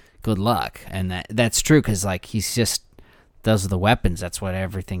field, good luck. And that's true because, like, he's just... those are the weapons. That's what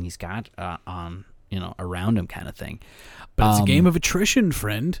everything he's got around him, kind of thing. But it's a game of attrition,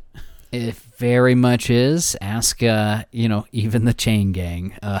 friend. It very much is. Ask even the chain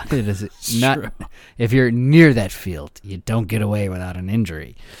gang. It is not. True. If you're near that field, you don't get away without an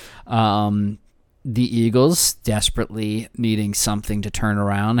injury. The Eagles, desperately needing something to turn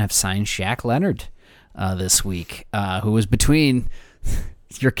around, have signed Shaq Leonard this week, who was between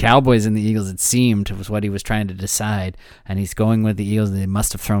your Cowboys and the Eagles, it seemed, was what he was trying to decide. And he's going with the Eagles. They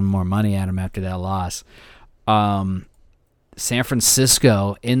must have thrown more money at him after that loss. San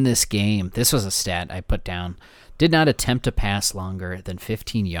Francisco, in this game, this was a stat I put down, did not attempt to pass longer than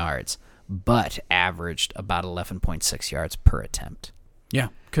 15 yards, but averaged about 11.6 yards per attempt. Yeah,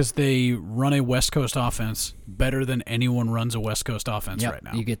 because they run a West Coast offense better than anyone runs a West Coast offense right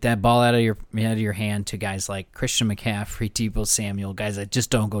now. You get that ball out of your hand to guys like Christian McCaffrey, Deebo Samuel, guys that just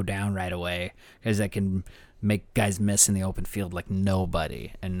don't go down right away, guys that can make guys miss in the open field like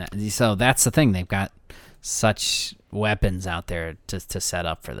nobody. And so that's the thing. They've got such weapons out there to set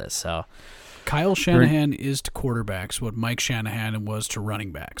up for this. So Kyle Shanahan is to quarterbacks what Mike Shanahan was to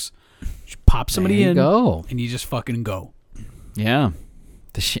running backs. Just pop somebody in, and you just fucking go. Yeah.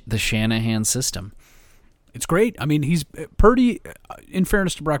 The Shanahan system. It's great. I mean, Purdy, in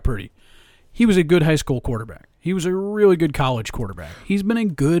fairness to Brock Purdy, he was a good high school quarterback. He was a really good college quarterback. He's been a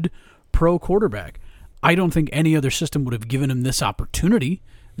good pro quarterback. I don't think any other system would have given him this opportunity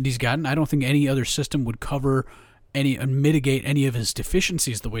that he's gotten. I don't think any other system would cover and mitigate any of his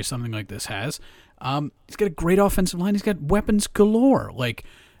deficiencies the way something like this has. He's got a great offensive line. He's got weapons galore. Like,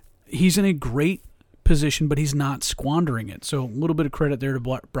 he's in a great position, but he's not squandering it. So a little bit of credit there to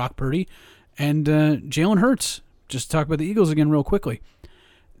Brock Purdy. And Jalen Hurts, just to talk about the Eagles again real quickly,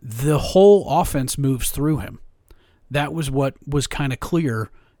 the whole offense moves through him. That was what was kind of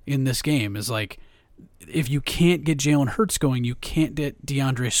clear in this game, is like, if you can't get Jalen Hurts going, you can't get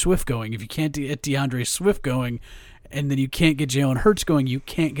DeAndre Swift going. If you can't get DeAndre Swift going, and then you can't get Jalen Hurts going, you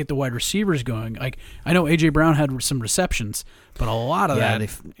can't get the wide receivers going. Like, I know A.J. Brown had some receptions, but a lot of that... they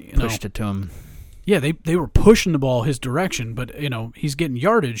pushed it to him. Yeah, they were pushing the ball his direction, but he's getting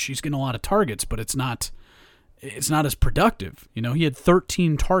yardage, he's getting a lot of targets, but it's not as productive. He had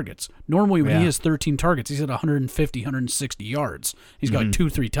 13 targets. Normally when he has 13 targets, he's at 150, 160 yards. He's got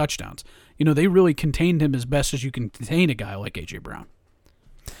 2-3 touchdowns. They really contained him as best as you can contain a guy like A.J. Brown.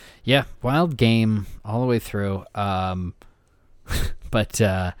 Yeah, wild game all the way through. But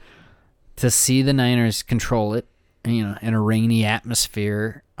to see the Niners control it, in a rainy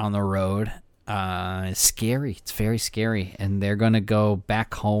atmosphere on the road, is scary. It's very scary, and they're going to go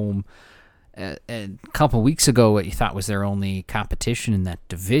back home. A couple weeks ago, what you thought was their only competition in that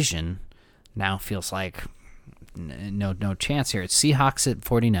division now feels like no chance here. It's Seahawks at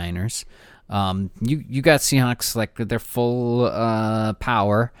 49ers. You got Seahawks like they're full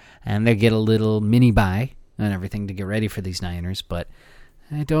power, and they get a little mini bye and everything to get ready for these Niners, but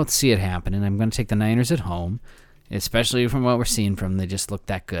I don't see it happening. I'm going to take the Niners at home, especially from what we're seeing from them. They just look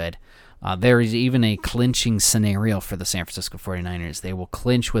that good. There is even a clinching scenario for the San Francisco 49ers. They will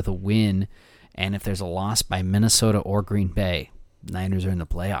clinch with a win, and if there's a loss by Minnesota or Green Bay, Niners are in the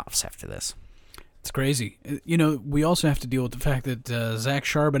playoffs after this. It's crazy. We also have to deal with the fact that Zach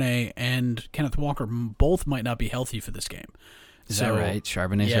Charbonnet and Kenneth Walker both might not be healthy for this game. Is that right?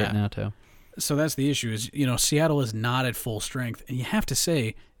 Charbonnet's hurt now, too. So that's the issue is, Seattle is not at full strength. And you have to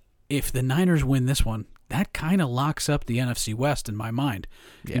say, if the Niners win this one, that kind of locks up the NFC West in my mind.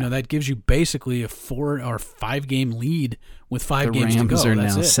 Yeah. That gives you basically a 4 or 5 game lead with 5 games to go. The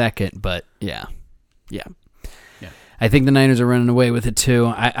Rams are now second, but yeah. I think the Niners are running away with it too.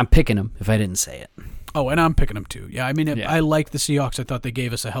 I'm picking them if I didn't say it. Oh, and I'm picking them too. Yeah, I mean, I like the Seahawks. I thought they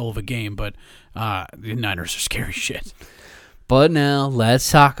gave us a hell of a game, but the Niners are scary shit. But now let's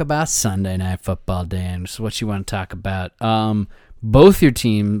talk about Sunday Night Football, Dan. This is what you want to talk about. Both these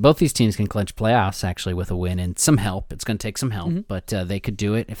teams can clinch playoffs actually with a win and some help. It's going to take some help, but they could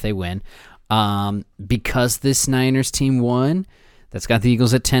do it if they win. Because this Niners team won, that's got the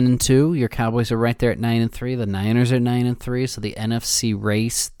Eagles at 10-2. Your Cowboys are right there at 9-3. The Niners are 9-3. So the NFC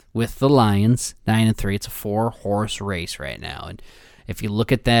race with the Lions 9-3. It's a 4-horse race right now, and if you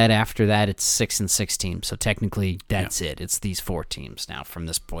look at that, after that, it's 6-6 teams. So technically, that's it. It's these 4 teams now from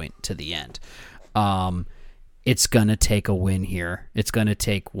this point to the end. It's going to take a win here. It's going to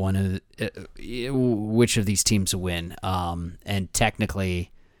take one of which of these teams to win. And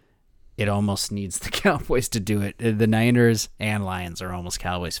technically, it almost needs the Cowboys to do it. The Niners and Lions are almost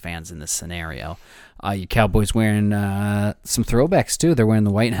Cowboys fans in this scenario. You Cowboys wearing some throwbacks, too. They're wearing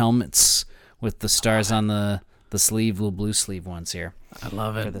the white helmets with the stars on the sleeve, little blue sleeve ones here. I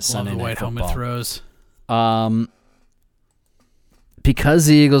love it. For the Sunday Night Football. Helmet throws. Because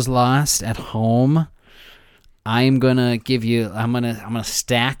the Eagles lost at home, I'm gonna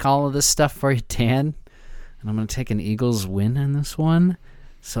stack all of this stuff for you, Dan, and I'm gonna take an Eagles win in this one.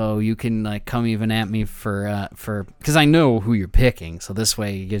 So you can come even at me for because I know who you're picking. So this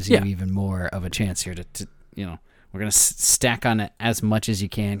way it gives you even more of a chance here to we're gonna stack on it as much as you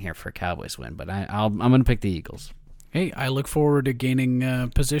can here for a Cowboys win. But I'm gonna pick the Eagles. Hey, I look forward to gaining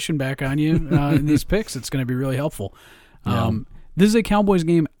position back on you in these picks. It's going to be really helpful. This is a Cowboys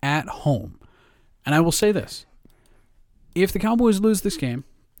game at home, and I will say this: if the Cowboys lose this game,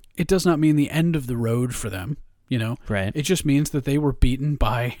 it does not mean the end of the road for them. Right? It just means that they were beaten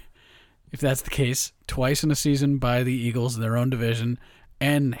by, if that's the case, twice in a season by the Eagles, their own division,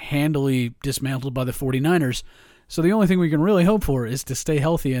 and handily dismantled by the 49ers. So the only thing we can really hope for is to stay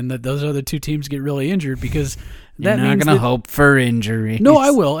healthy and that those other 2 teams get really injured, because that means you're not going to hope for injury. No,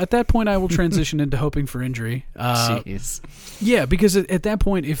 I will. At that point, I will transition into hoping for injury. Jeez. Yeah, because at that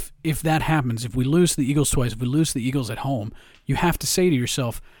point, if that happens, if we lose the Eagles twice, if we lose the Eagles at home, you have to say to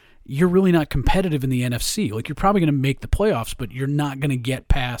yourself, you're really not competitive in the NFC. You're probably going to make the playoffs, but you're not going to get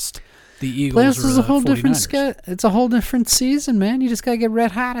past the Eagles. Playoffs is a whole different it's a whole different season, man. You just got to get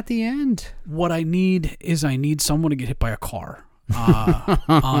red hot at the end. What I need someone to get hit by a car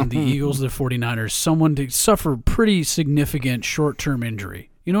on the Eagles, the 49ers, someone to suffer pretty significant short-term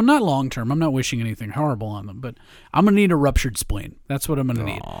injury. Not long-term. I'm not wishing anything horrible on them, but I'm going to need a ruptured spleen. That's what I'm going to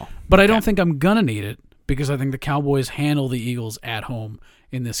need. But I don't think I'm going to need it because I think the Cowboys handle the Eagles at home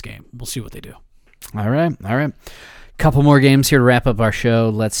in this game. We'll see what they do. All right. Couple more games here to wrap up our show.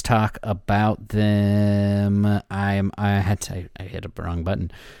 Let's talk about them. I hit a wrong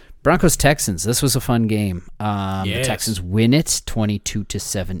button. Broncos-Texans. This was a fun game. The Texans win it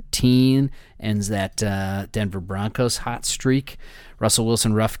 22-17. Ends that Denver Broncos hot streak. Russell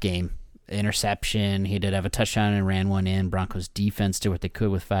Wilson, rough game. Interception. He did have a touchdown and ran one in. Broncos defense did what they could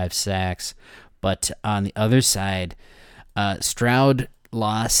with 5 sacks. But on the other side, Stroud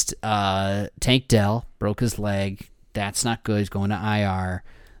lost. Tank Dell broke his leg. That's not good. He's going to IR.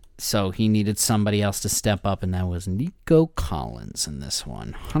 So he needed somebody else to step up, and that was Nico Collins in this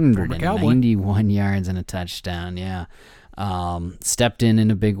one. 191 yards and a touchdown, yeah. Stepped in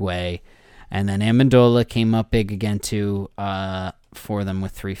a big way. And then Amendola came up big again, too, for them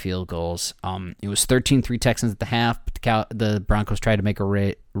with 3 field goals. It was 13-3 Texans at the half. But the Broncos tried to make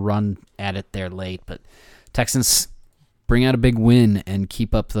a run at it there late, but Texans bring out a big win and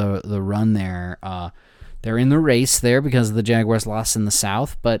keep up the run there. They're in the race there because the Jaguars lost in the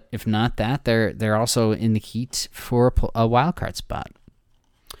South, but if not that, they're also in the heat for a wild card spot.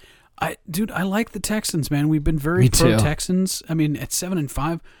 I like the Texans, man. We've been very pro Texans. I mean, at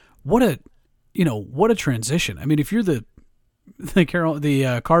 7-5, what a transition. I mean, if you're the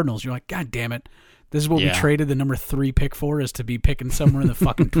Cardinals, you're like, God damn it, this is what we traded the number 3 pick for, is to be picking somewhere in the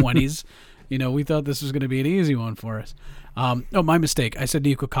fucking 20s. We thought this was going to be an easy one for us. My mistake. I said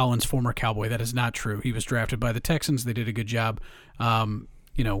Nico Collins, former Cowboy. That is not true. He was drafted by the Texans. They did a good job.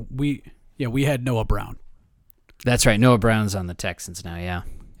 We had Noah Brown. That's right. Noah Brown's on the Texans now. Yeah.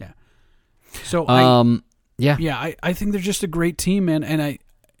 Yeah. So I think they're just a great team, man. And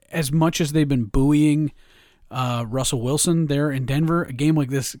as much as they've been buoying Russell Wilson there in Denver, a game like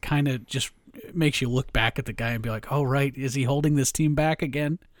this kind of just makes you look back at the guy and be like, oh, right, is he holding this team back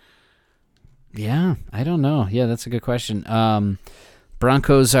again? Yeah, I don't know. Yeah, that's a good question.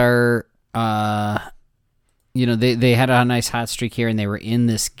 Broncos are, they had a nice hot streak here, and they were in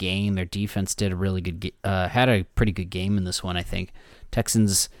this game. Their defense did a really good, had a pretty good game in this one, I think.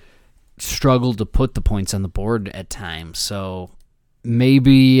 Texans struggled to put the points on the board at times, so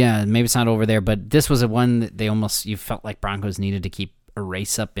maybe it's not over there. But this was a one that you felt like Broncos needed to keep a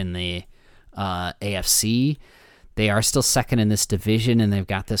race up in the AFC. They are still second in this division, and they've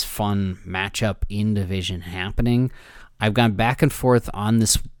got this fun matchup in division happening. I've gone back and forth on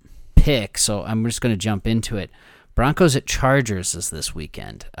this pick, so I'm just going to jump into it. Broncos at Chargers is this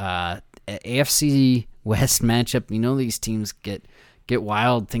weekend. AFC West matchup. These teams get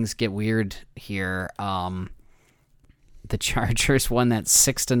wild. Things get weird here. The Chargers won that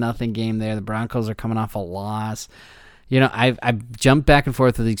 6-0 game there. The Broncos are coming off a loss. I've jumped back and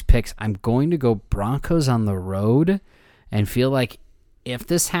forth with these picks. I'm going to go Broncos on the road and feel like if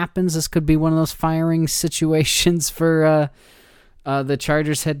this happens, this could be one of those firing situations for the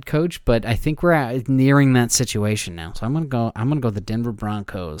Chargers head coach. But I think we're nearing that situation now. So I'm gonna go the Denver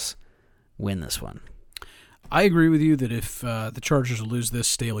Broncos win this one. I agree with you that if the Chargers lose this,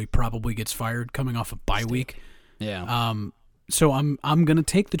 Staley probably gets fired coming off a bye week. Yeah. So I'm going to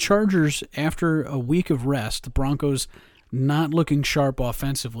take the Chargers after a week of rest. The Broncos not looking sharp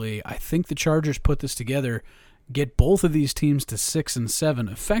offensively. I think the Chargers put this together, get both of these teams to 6-7,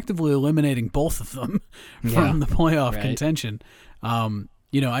 effectively eliminating both of them from the playoff contention.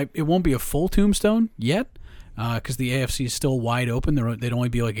 It won't be a full tombstone yet because the AFC is still wide open. They'd only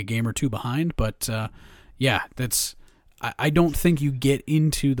be like a game or two behind. But, I don't think you get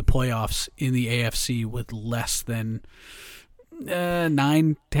into the playoffs in the AFC with less than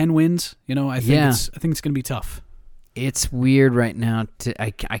 9-10 wins. I think it's going to be tough. It's weird right now.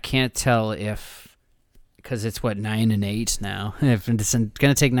 I can't tell because it's 9-8 now. If it's going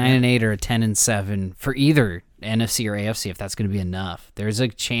to take 9-8 or a 10-7 for either NFC or AFC, if that's going to be enough. There's a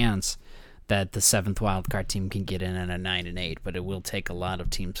chance that the 7th wildcard team can get in at a 9-8, but it will take a lot of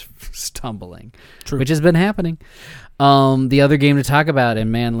teams stumbling, which has been happening. The other game to talk about,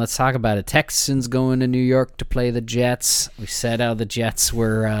 and man, let's talk about it. Texans going to New York to play the Jets. We said how the Jets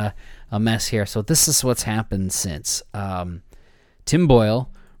were a mess here, so this is what's happened since. Tim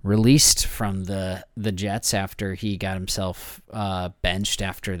Boyle released from the Jets after he got himself benched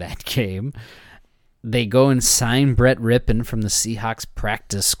after that game. They go and sign Brett Rippon from the Seahawks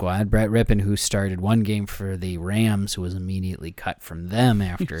practice squad. Brett Rippon, who started one game for the Rams, who was immediately cut from them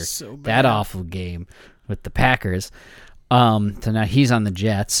after that awful game with the Packers. So now he's on the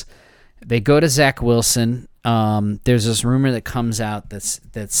Jets. They go to Zach Wilson. There's this rumor that comes out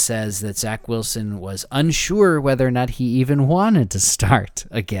that says that Zach Wilson was unsure whether or not he even wanted to start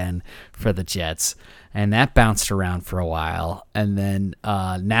again for the Jets. And that bounced around for a while. And then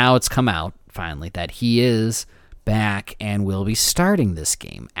now it's come out finally that he is back and will be starting this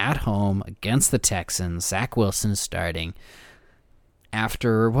game at home against the Texans. Zach Wilson is starting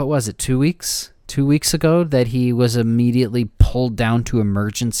after, 2 weeks? 2 weeks ago that he was immediately pulled down to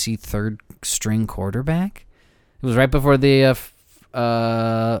emergency third-string quarterback. It was right before the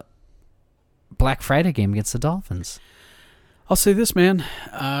Black Friday game against the Dolphins. I'll say this, man.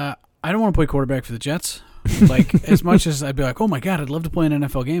 I don't want to play quarterback for the Jets. Like, as much as I'd be like, oh my God, I'd love to play an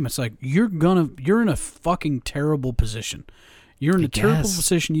NFL game. It's like, you're in a fucking terrible position. You're in a terrible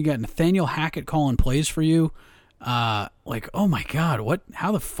position. You got Nathaniel Hackett calling plays for you. Like, oh my God,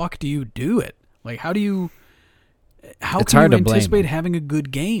 how the fuck do you do it? Like, how can you anticipate having a good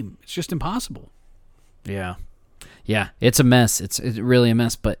game? It's just impossible. Yeah. Yeah, it's a mess. It's really a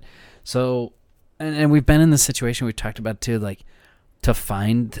mess. But so, and we've been in this situation we talked about too, like, to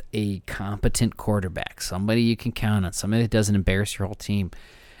find a competent quarterback, somebody you can count on, somebody that doesn't embarrass your whole team.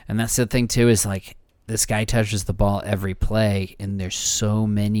 And that's the thing too, is like, this guy touches the ball every play, and there's so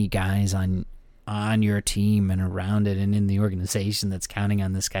many guys on your team and around it and in the organization that's counting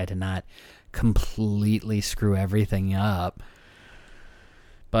on this guy to not completely screw everything up.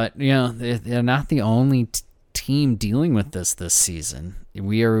 But, they're not the only team dealing with this season.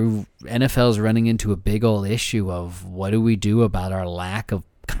 NFL's running into a big old issue of what do we do about our lack of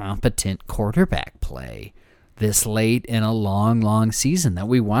competent quarterback play this late in a long, long season that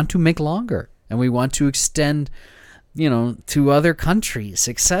we want to make longer and we want to extend, to other countries,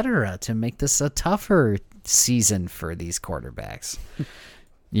 etc., to make this a tougher season for these quarterbacks.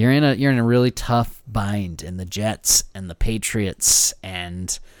 You're in a really tough bind, and the Jets and the Patriots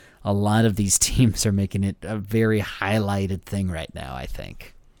and a lot of these teams are making it a very highlighted thing right now, I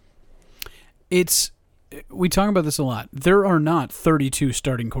think. We talk about this a lot. There are not 32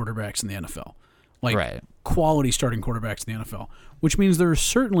 starting quarterbacks in the NFL. Right. Quality starting quarterbacks in the NFL, which means there are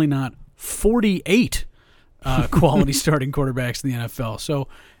certainly not 48 quality starting quarterbacks in the NFL. So,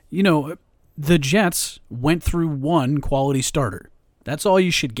 the Jets went through one quality starter. That's all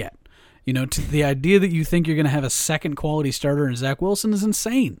you should get. To the idea that you think you're going to have a second quality starter in Zach Wilson is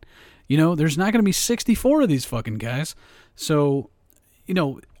insane. There's not going to be 64 of these fucking guys. So,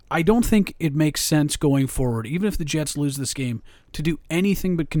 I don't think it makes sense going forward, even if the Jets lose this game, to do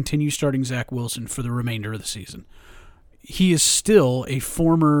anything but continue starting Zach Wilson for the remainder of the season. He is still a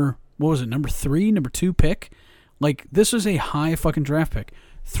former, number 3, number 2 pick? This is a high fucking draft pick.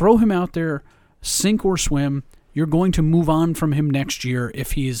 Throw him out there, sink or swim. You're going to move on from him next year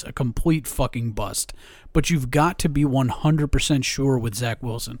if he's a complete fucking bust. But you've got to be 100% sure with Zach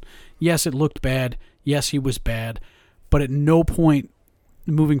Wilson. Yes, it looked bad. Yes, he was bad. But at no point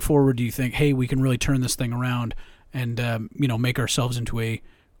moving forward do you think, hey, we can really turn this thing around and make ourselves into a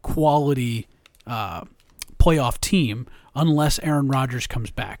quality playoff team unless Aaron Rodgers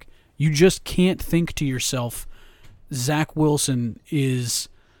comes back. You just can't think to yourself, Zach Wilson is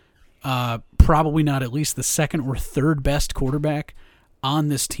probably not at least the second or third best quarterback on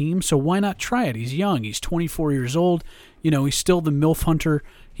this team, so why not try it? He's young. He's 24 years old. He's still the MILF hunter.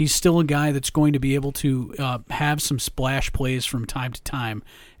 He's still a guy that's going to be able to have some splash plays from time to time,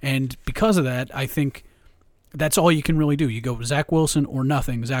 and because of that, I think that's all you can really do. You go Zach Wilson or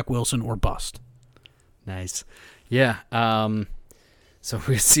nothing, Zach Wilson or bust. Nice. Yeah. So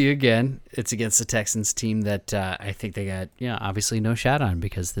we'll see again. It's against the Texans team that I think they got, obviously no shot on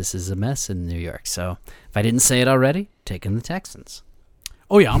because this is a mess in New York. So if I didn't say it already, taking the Texans.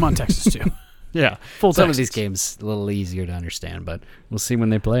 Oh, yeah, I'm on Texas too. Yeah. Full Some Texans. of these games a little easier to understand, but we'll see when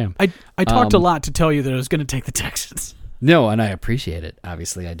they play them. I talked a lot to tell you that I was going to take the Texans. No, and I appreciate it.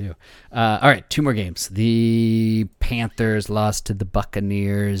 Obviously, I do. All right, 2 more games. The Panthers lost to the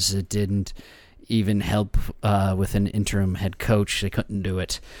Buccaneers. It didn't even help with an interim head coach. They couldn't do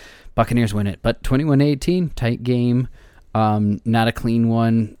it. Buccaneers win it, but 21-18, tight game. Not a clean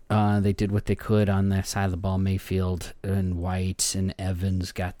one. They did what they could on their side of the ball. Mayfield and White and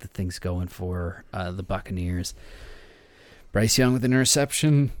Evans got the things going for the Buccaneers. Bryce Young with an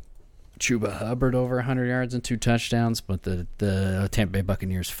interception. Chuba Hubbard over 100 yards and 2 touchdowns, but the Tampa Bay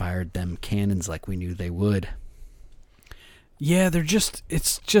Buccaneers fired them cannons like we knew they would. Yeah,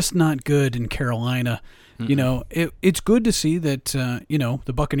 it's just not good in Carolina. Mm-hmm. It's good to see that,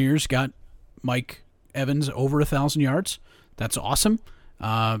 the Buccaneers got Mike Evans over 1,000 yards. That's awesome.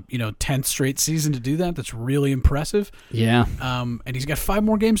 10th straight season to do that. That's really impressive. Yeah. And he's got 5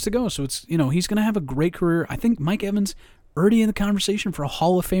 more games to go. So it's, he's going to have a great career. I think Mike Evans already in the conversation for a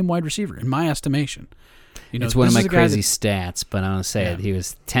Hall of Fame wide receiver, in my estimation. It's one of my crazy stats, but I want to say it. He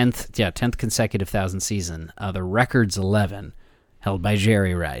was 10th consecutive 1,000 season. The record's 11, held by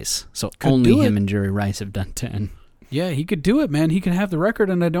Jerry Rice. So only him and Jerry Rice have done 10. Yeah, he could do it, man. He could have the record,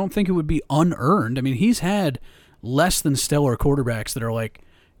 and I don't think it would be unearned. I mean, he's had less than stellar quarterbacks that are like,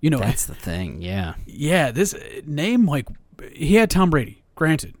 That's the thing, yeah. Yeah, this name, he had Tom Brady.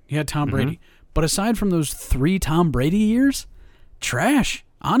 Granted, he had Tom Brady. But aside from those 3 Tom Brady years, trash.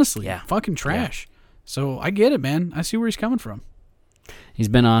 Honestly, fucking trash. Yeah. So I get it, man. I see where he's coming from. He's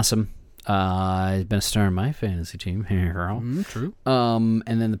been awesome. He's been a star in my fantasy team. True. And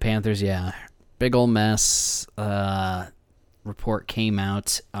then the Panthers, big old mess. Report came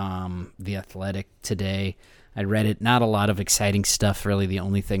out, The Athletic today. I read it. Not a lot of exciting stuff, really. The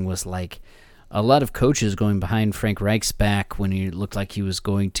only thing was a lot of coaches going behind Frank Reich's back when he looked like he was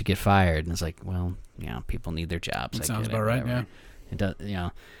going to get fired. And it's like, well, people need their jobs. That sounds about right, yeah. It does,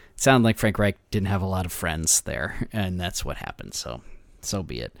 it sounded like Frank Reich didn't have a lot of friends there, and that's what happened. So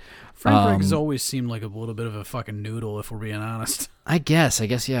be it. Frank Reich has always seemed like a little bit of a fucking noodle, if we're being honest. I guess,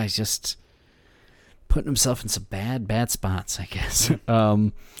 yeah. He's just putting himself in some bad spots, I guess.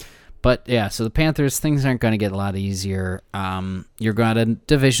 But yeah, so the Panthers, things aren't going to get a lot easier. You're going to a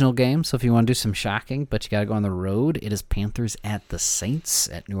divisional game, so if you want to do some shocking, but you got to go on the road. It is Panthers at the Saints,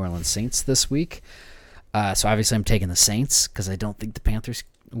 at New Orleans Saints this week. So obviously I'm taking the Saints because I don't think the Panthers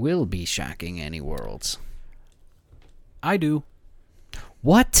will be shocking any worlds. I do.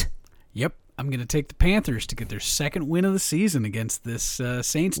 What? Yep. I'm going to take the Panthers to get their second win of the season against this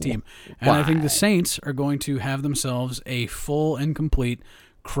Saints team. And I think the Saints are going to have themselves a full and complete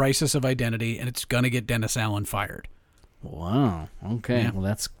crisis of identity, and it's going to get Dennis Allen fired. Wow. Okay. Yeah.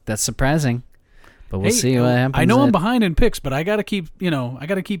 Well, that's surprising. But we'll see what happens. I know I'm behind in picks, but I got to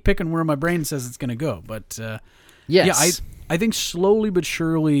keep picking where my brain says it's going to go. But yes. I think slowly but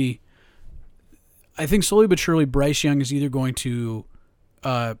surely Bryce Young is either going to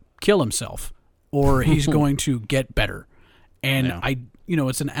kill himself or he's going to get better. And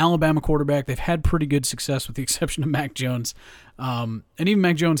it's an Alabama quarterback. They've had pretty good success with the exception of Mac Jones. And even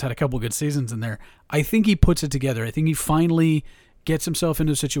Mac Jones had a couple of good seasons in there. I think he puts it together. I think he finally gets himself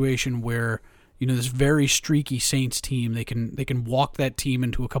into a situation where, this very streaky Saints team, they can walk that team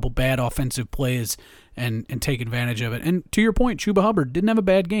into a couple bad offensive plays and take advantage of it. And to your point, Chuba Hubbard didn't have a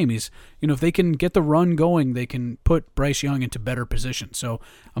bad game. He's, if they can get the run going, they can put Bryce Young into better position. So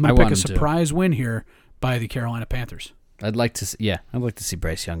I'm going to pick a surprise win here by the Carolina Panthers. I'd like to see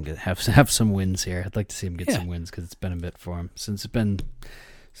Bryce Young have some wins here. I'd like to see him get some wins because it's been a bit for him since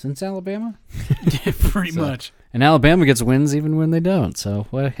Alabama. Yeah, pretty much. And Alabama gets wins even when they don't. So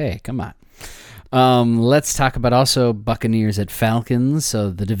hey, come on. Let's talk about also Buccaneers at Falcons. So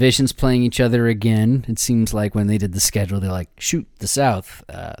the divisions playing each other again. It seems like when they did the schedule, they're like, shoot, the South.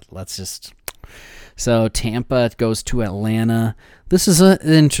 So Tampa goes to Atlanta. This is an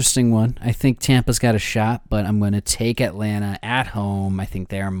interesting one. I think Tampa's got a shot, but I'm going to take Atlanta at home. I think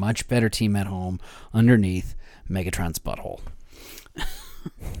they are a much better team at home underneath Megatron's butthole.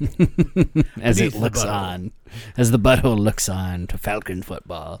 As the butthole looks on to Falcon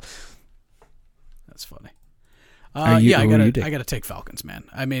football. That's funny. I got to take Falcons, man.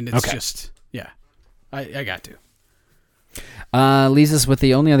 I mean, it's just, I got to. Leaves us with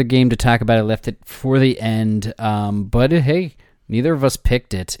the only other game to talk about. I left it for the end, but hey, neither of us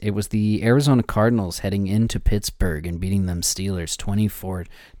picked it. It was the Arizona Cardinals heading into Pittsburgh and beating them Steelers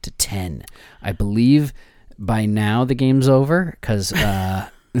 24-10. I believe by now the game's over because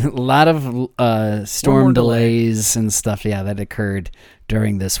a lot of storm delays and stuff. Yeah, that occurred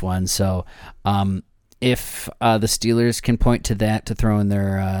during this one. So if the Steelers can point to that to throw in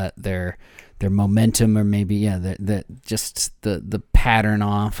their momentum, or maybe the pattern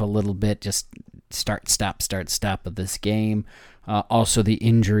off a little bit, just start stop of this game. Also the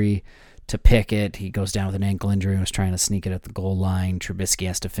injury to Pickett, he goes down with an ankle injury and was trying to sneak it at the goal line. Trubisky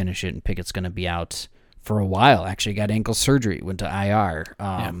has to finish it, and Pickett's going to be out for a while. Actually got ankle surgery, went to IR.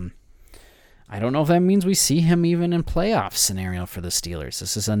 I don't know if that means we see him even in playoff scenario for the Steelers.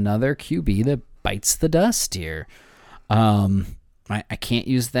 This is another QB that bites the dust here. I can't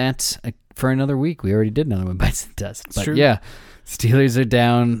use that for another week. We already did another one bites the dust. But true. Yeah, Steelers are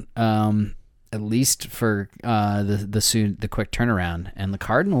down at least for the quick turnaround, and the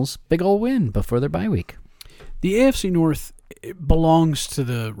Cardinals big old win before their bye week. The AFC North belongs to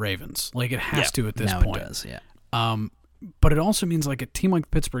the Ravens. Like it has to at this point. It does. Yeah. But it also means like a team like the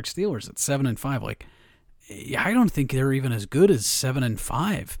Pittsburgh Steelers at 7-5. Like I don't think they're even as good as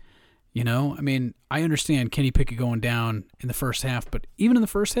 7-5. I mean, I understand Kenny Pickett going down in the first half, but even in the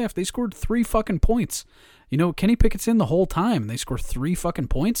first half, they scored 3 fucking points. Kenny Pickett's in the whole time, and they score 3 fucking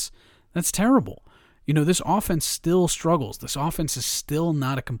points. That's terrible. This offense still struggles. This offense is still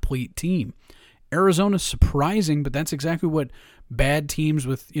not a complete team. Arizona's surprising, but that's exactly what bad teams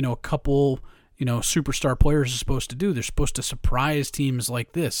with, a couple, superstar players are supposed to do. They're supposed to surprise teams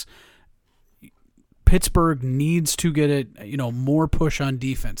like this. Pittsburgh needs to get more push on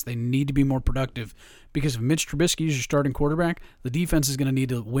defense. They need to be more productive because if Mitch Trubisky is your starting quarterback, the defense is going to need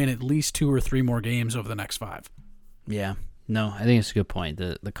to win at least 2 or 3 more games over the next 5. Yeah. No, I think it's a good point.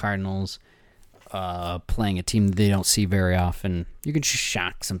 The Cardinals playing a team they don't see very often. You can just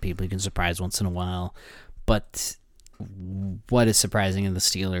shock some people. You can surprise once in a while. But what is surprising in the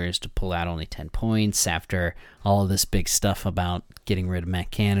Steelers to pull out only 10 points after all of this big stuff about getting rid of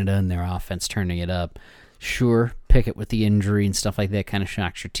Matt Canada and their offense turning it up. Sure, Pickett with the injury and stuff like that kind of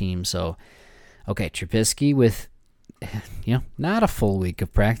shocks your team. So, okay, Trubisky with, not a full week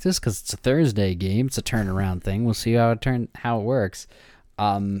of practice because it's a Thursday game. It's a turnaround thing. We'll see how it works.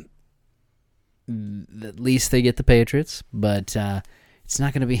 At least they get the Patriots, but it's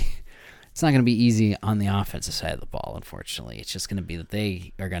not going to be... It's not going to be easy on the offensive side of the ball, unfortunately. It's just going to be that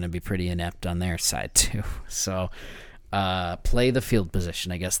they are going to be pretty inept on their side, too. So, play the field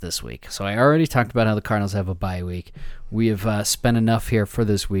position, I guess, this week. So I already talked about how the Cardinals have a bye week. We have spent enough here for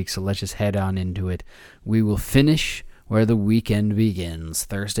this week, so let's just head on into it. We will finish where the weekend begins.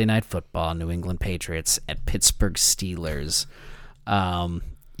 Thursday Night Football, New England Patriots at Pittsburgh Steelers.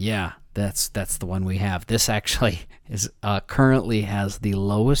 Yeah, that's the one we have. This actually is currently has the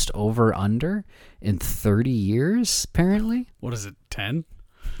lowest over-under in 30 years, apparently. What is it, 10?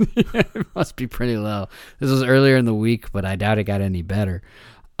 It must be pretty low. This was earlier in the week, but I doubt it got any better.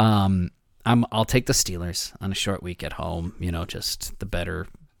 I'll take the Steelers on a short week at home. Just the better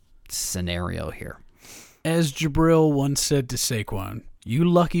scenario here. As Jabril once said to Saquon, "You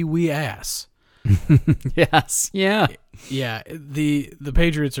lucky we ass." Yes. Yeah. Yeah. The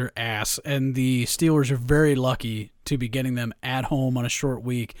Patriots are ass, and the Steelers are very lucky to be getting them at home on a short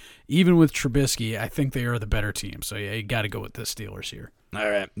week. Even with Trubisky, I think they are the better team. So yeah, you got to go with the Steelers here. All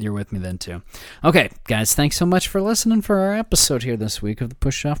right, you're with me then too. Okay, guys, thanks so much for listening for our episode here this week of the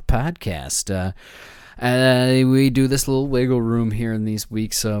Push Off Podcast. We do this little wiggle room here in these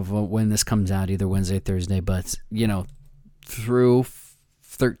weeks of when this comes out, either Wednesday, Thursday, but through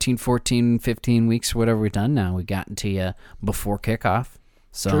 13, 14, 15 weeks, whatever we've done now, we got into you before kickoff.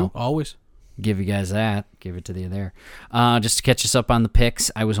 So true, always. Give you guys that. Give it to you there. Just to catch us up on the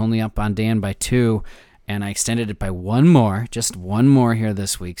picks, I was only up on Dan by 2. And I extended it by just one more here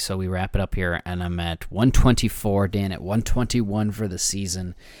this week. So we wrap it up here, and I'm at 124. Dan at 121 for the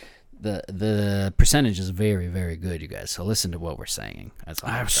season. The percentage is very, very good, you guys. So listen to what we're saying. That's all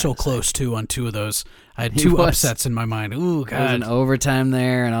I was so close too on 2 of those. I had 2 upsets in my mind. Ooh, God. There was an overtime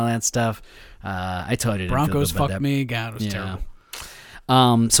there and all that stuff. I told you. Broncos fucked me. God, it was terrible.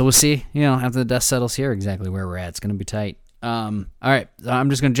 So we'll see. After the dust settles here, exactly where we're at. It's going to be tight. All right, I'm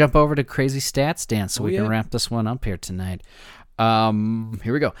just going to jump over to Crazy Stats, Dan, so we can wrap this one up here tonight.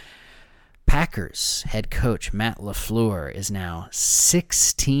 Here we go. Packers head coach Matt LaFleur is now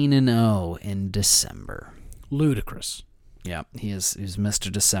 16-0 in December. Ludicrous. Yeah, he's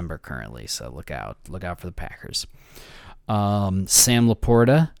Mr. December currently, so look out for the Packers. Sam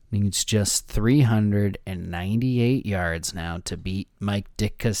Laporta needs just 398 yards now to beat Mike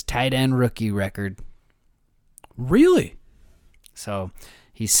Ditka's tight end rookie record. Really? So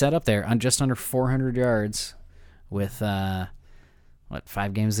he's set up there on just under 400 yards with,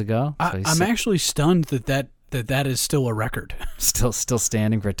 5 games to go? So I'm actually stunned that is still a record. Still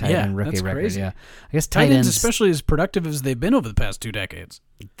standing for a tight end rookie record. Crazy. Yeah, I guess tight ends, especially as productive as they've been over the past 2 decades.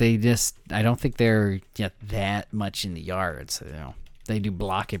 I don't think they're that much in the yards. They do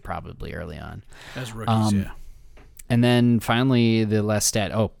block it probably early on. As rookies, yeah. And then finally, the last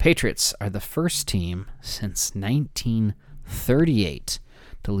stat. Patriots are the first team since 1938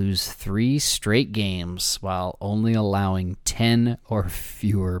 to lose 3 straight games while only allowing 10 or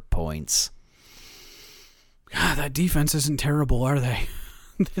fewer points. God, that defense isn't terrible, are they?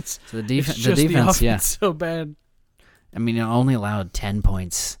 The defense, yeah. So bad. I mean, it only allowed 10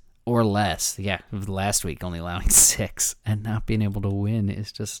 points or less. Yeah, last week only allowing 6 and not being able to win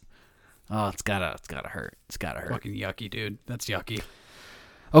is just... Oh, it's gotta hurt. It's gotta hurt. Fucking yucky, dude. That's yucky.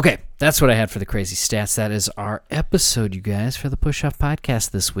 Okay, that's what I had for the Crazy Stats. That is our episode, you guys, for the Push Off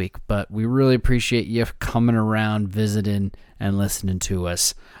Podcast this week. But we really appreciate you coming around, visiting, and listening to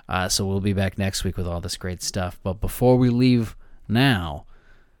us. So we'll be back next week with all this great stuff. But before we leave now,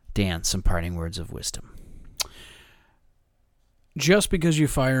 Dan, some parting words of wisdom. Just because you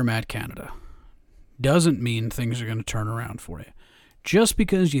fire Matt Canada doesn't mean things are going to turn around for you. Just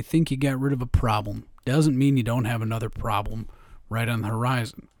because you think you got rid of a problem doesn't mean you don't have another problem right on the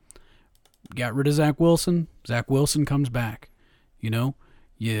horizon. Got rid of Zach Wilson. Zach Wilson comes back. You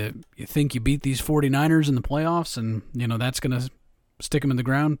think you beat these 49ers in the playoffs and, that's going to stick them in the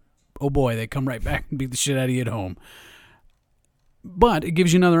ground. Oh, boy, they come right back and beat the shit out of you at home. But it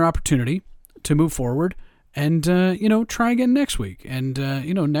gives you another opportunity to move forward and, try again next week. And,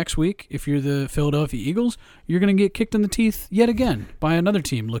 next week, if you're the Philadelphia Eagles, you're going to get kicked in the teeth yet again by another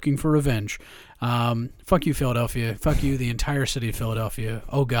team looking for revenge. Fuck you, Philadelphia. Fuck you, the entire city of Philadelphia.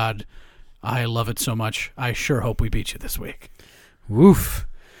 Oh, God, I love it so much. I sure hope we beat you this week. Woof.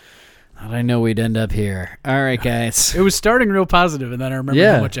 Thought I know we'd end up here. All right, guys. It was starting real positive, and then I remember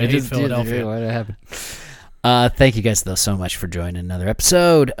how much I hate Philadelphia. What happened? Thank you guys, though, so much for joining another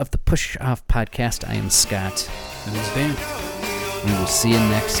episode of the Push Off Podcast. I am Scott. And this is Dan. We will see you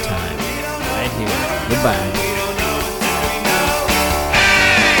next time. Right here. Goodbye.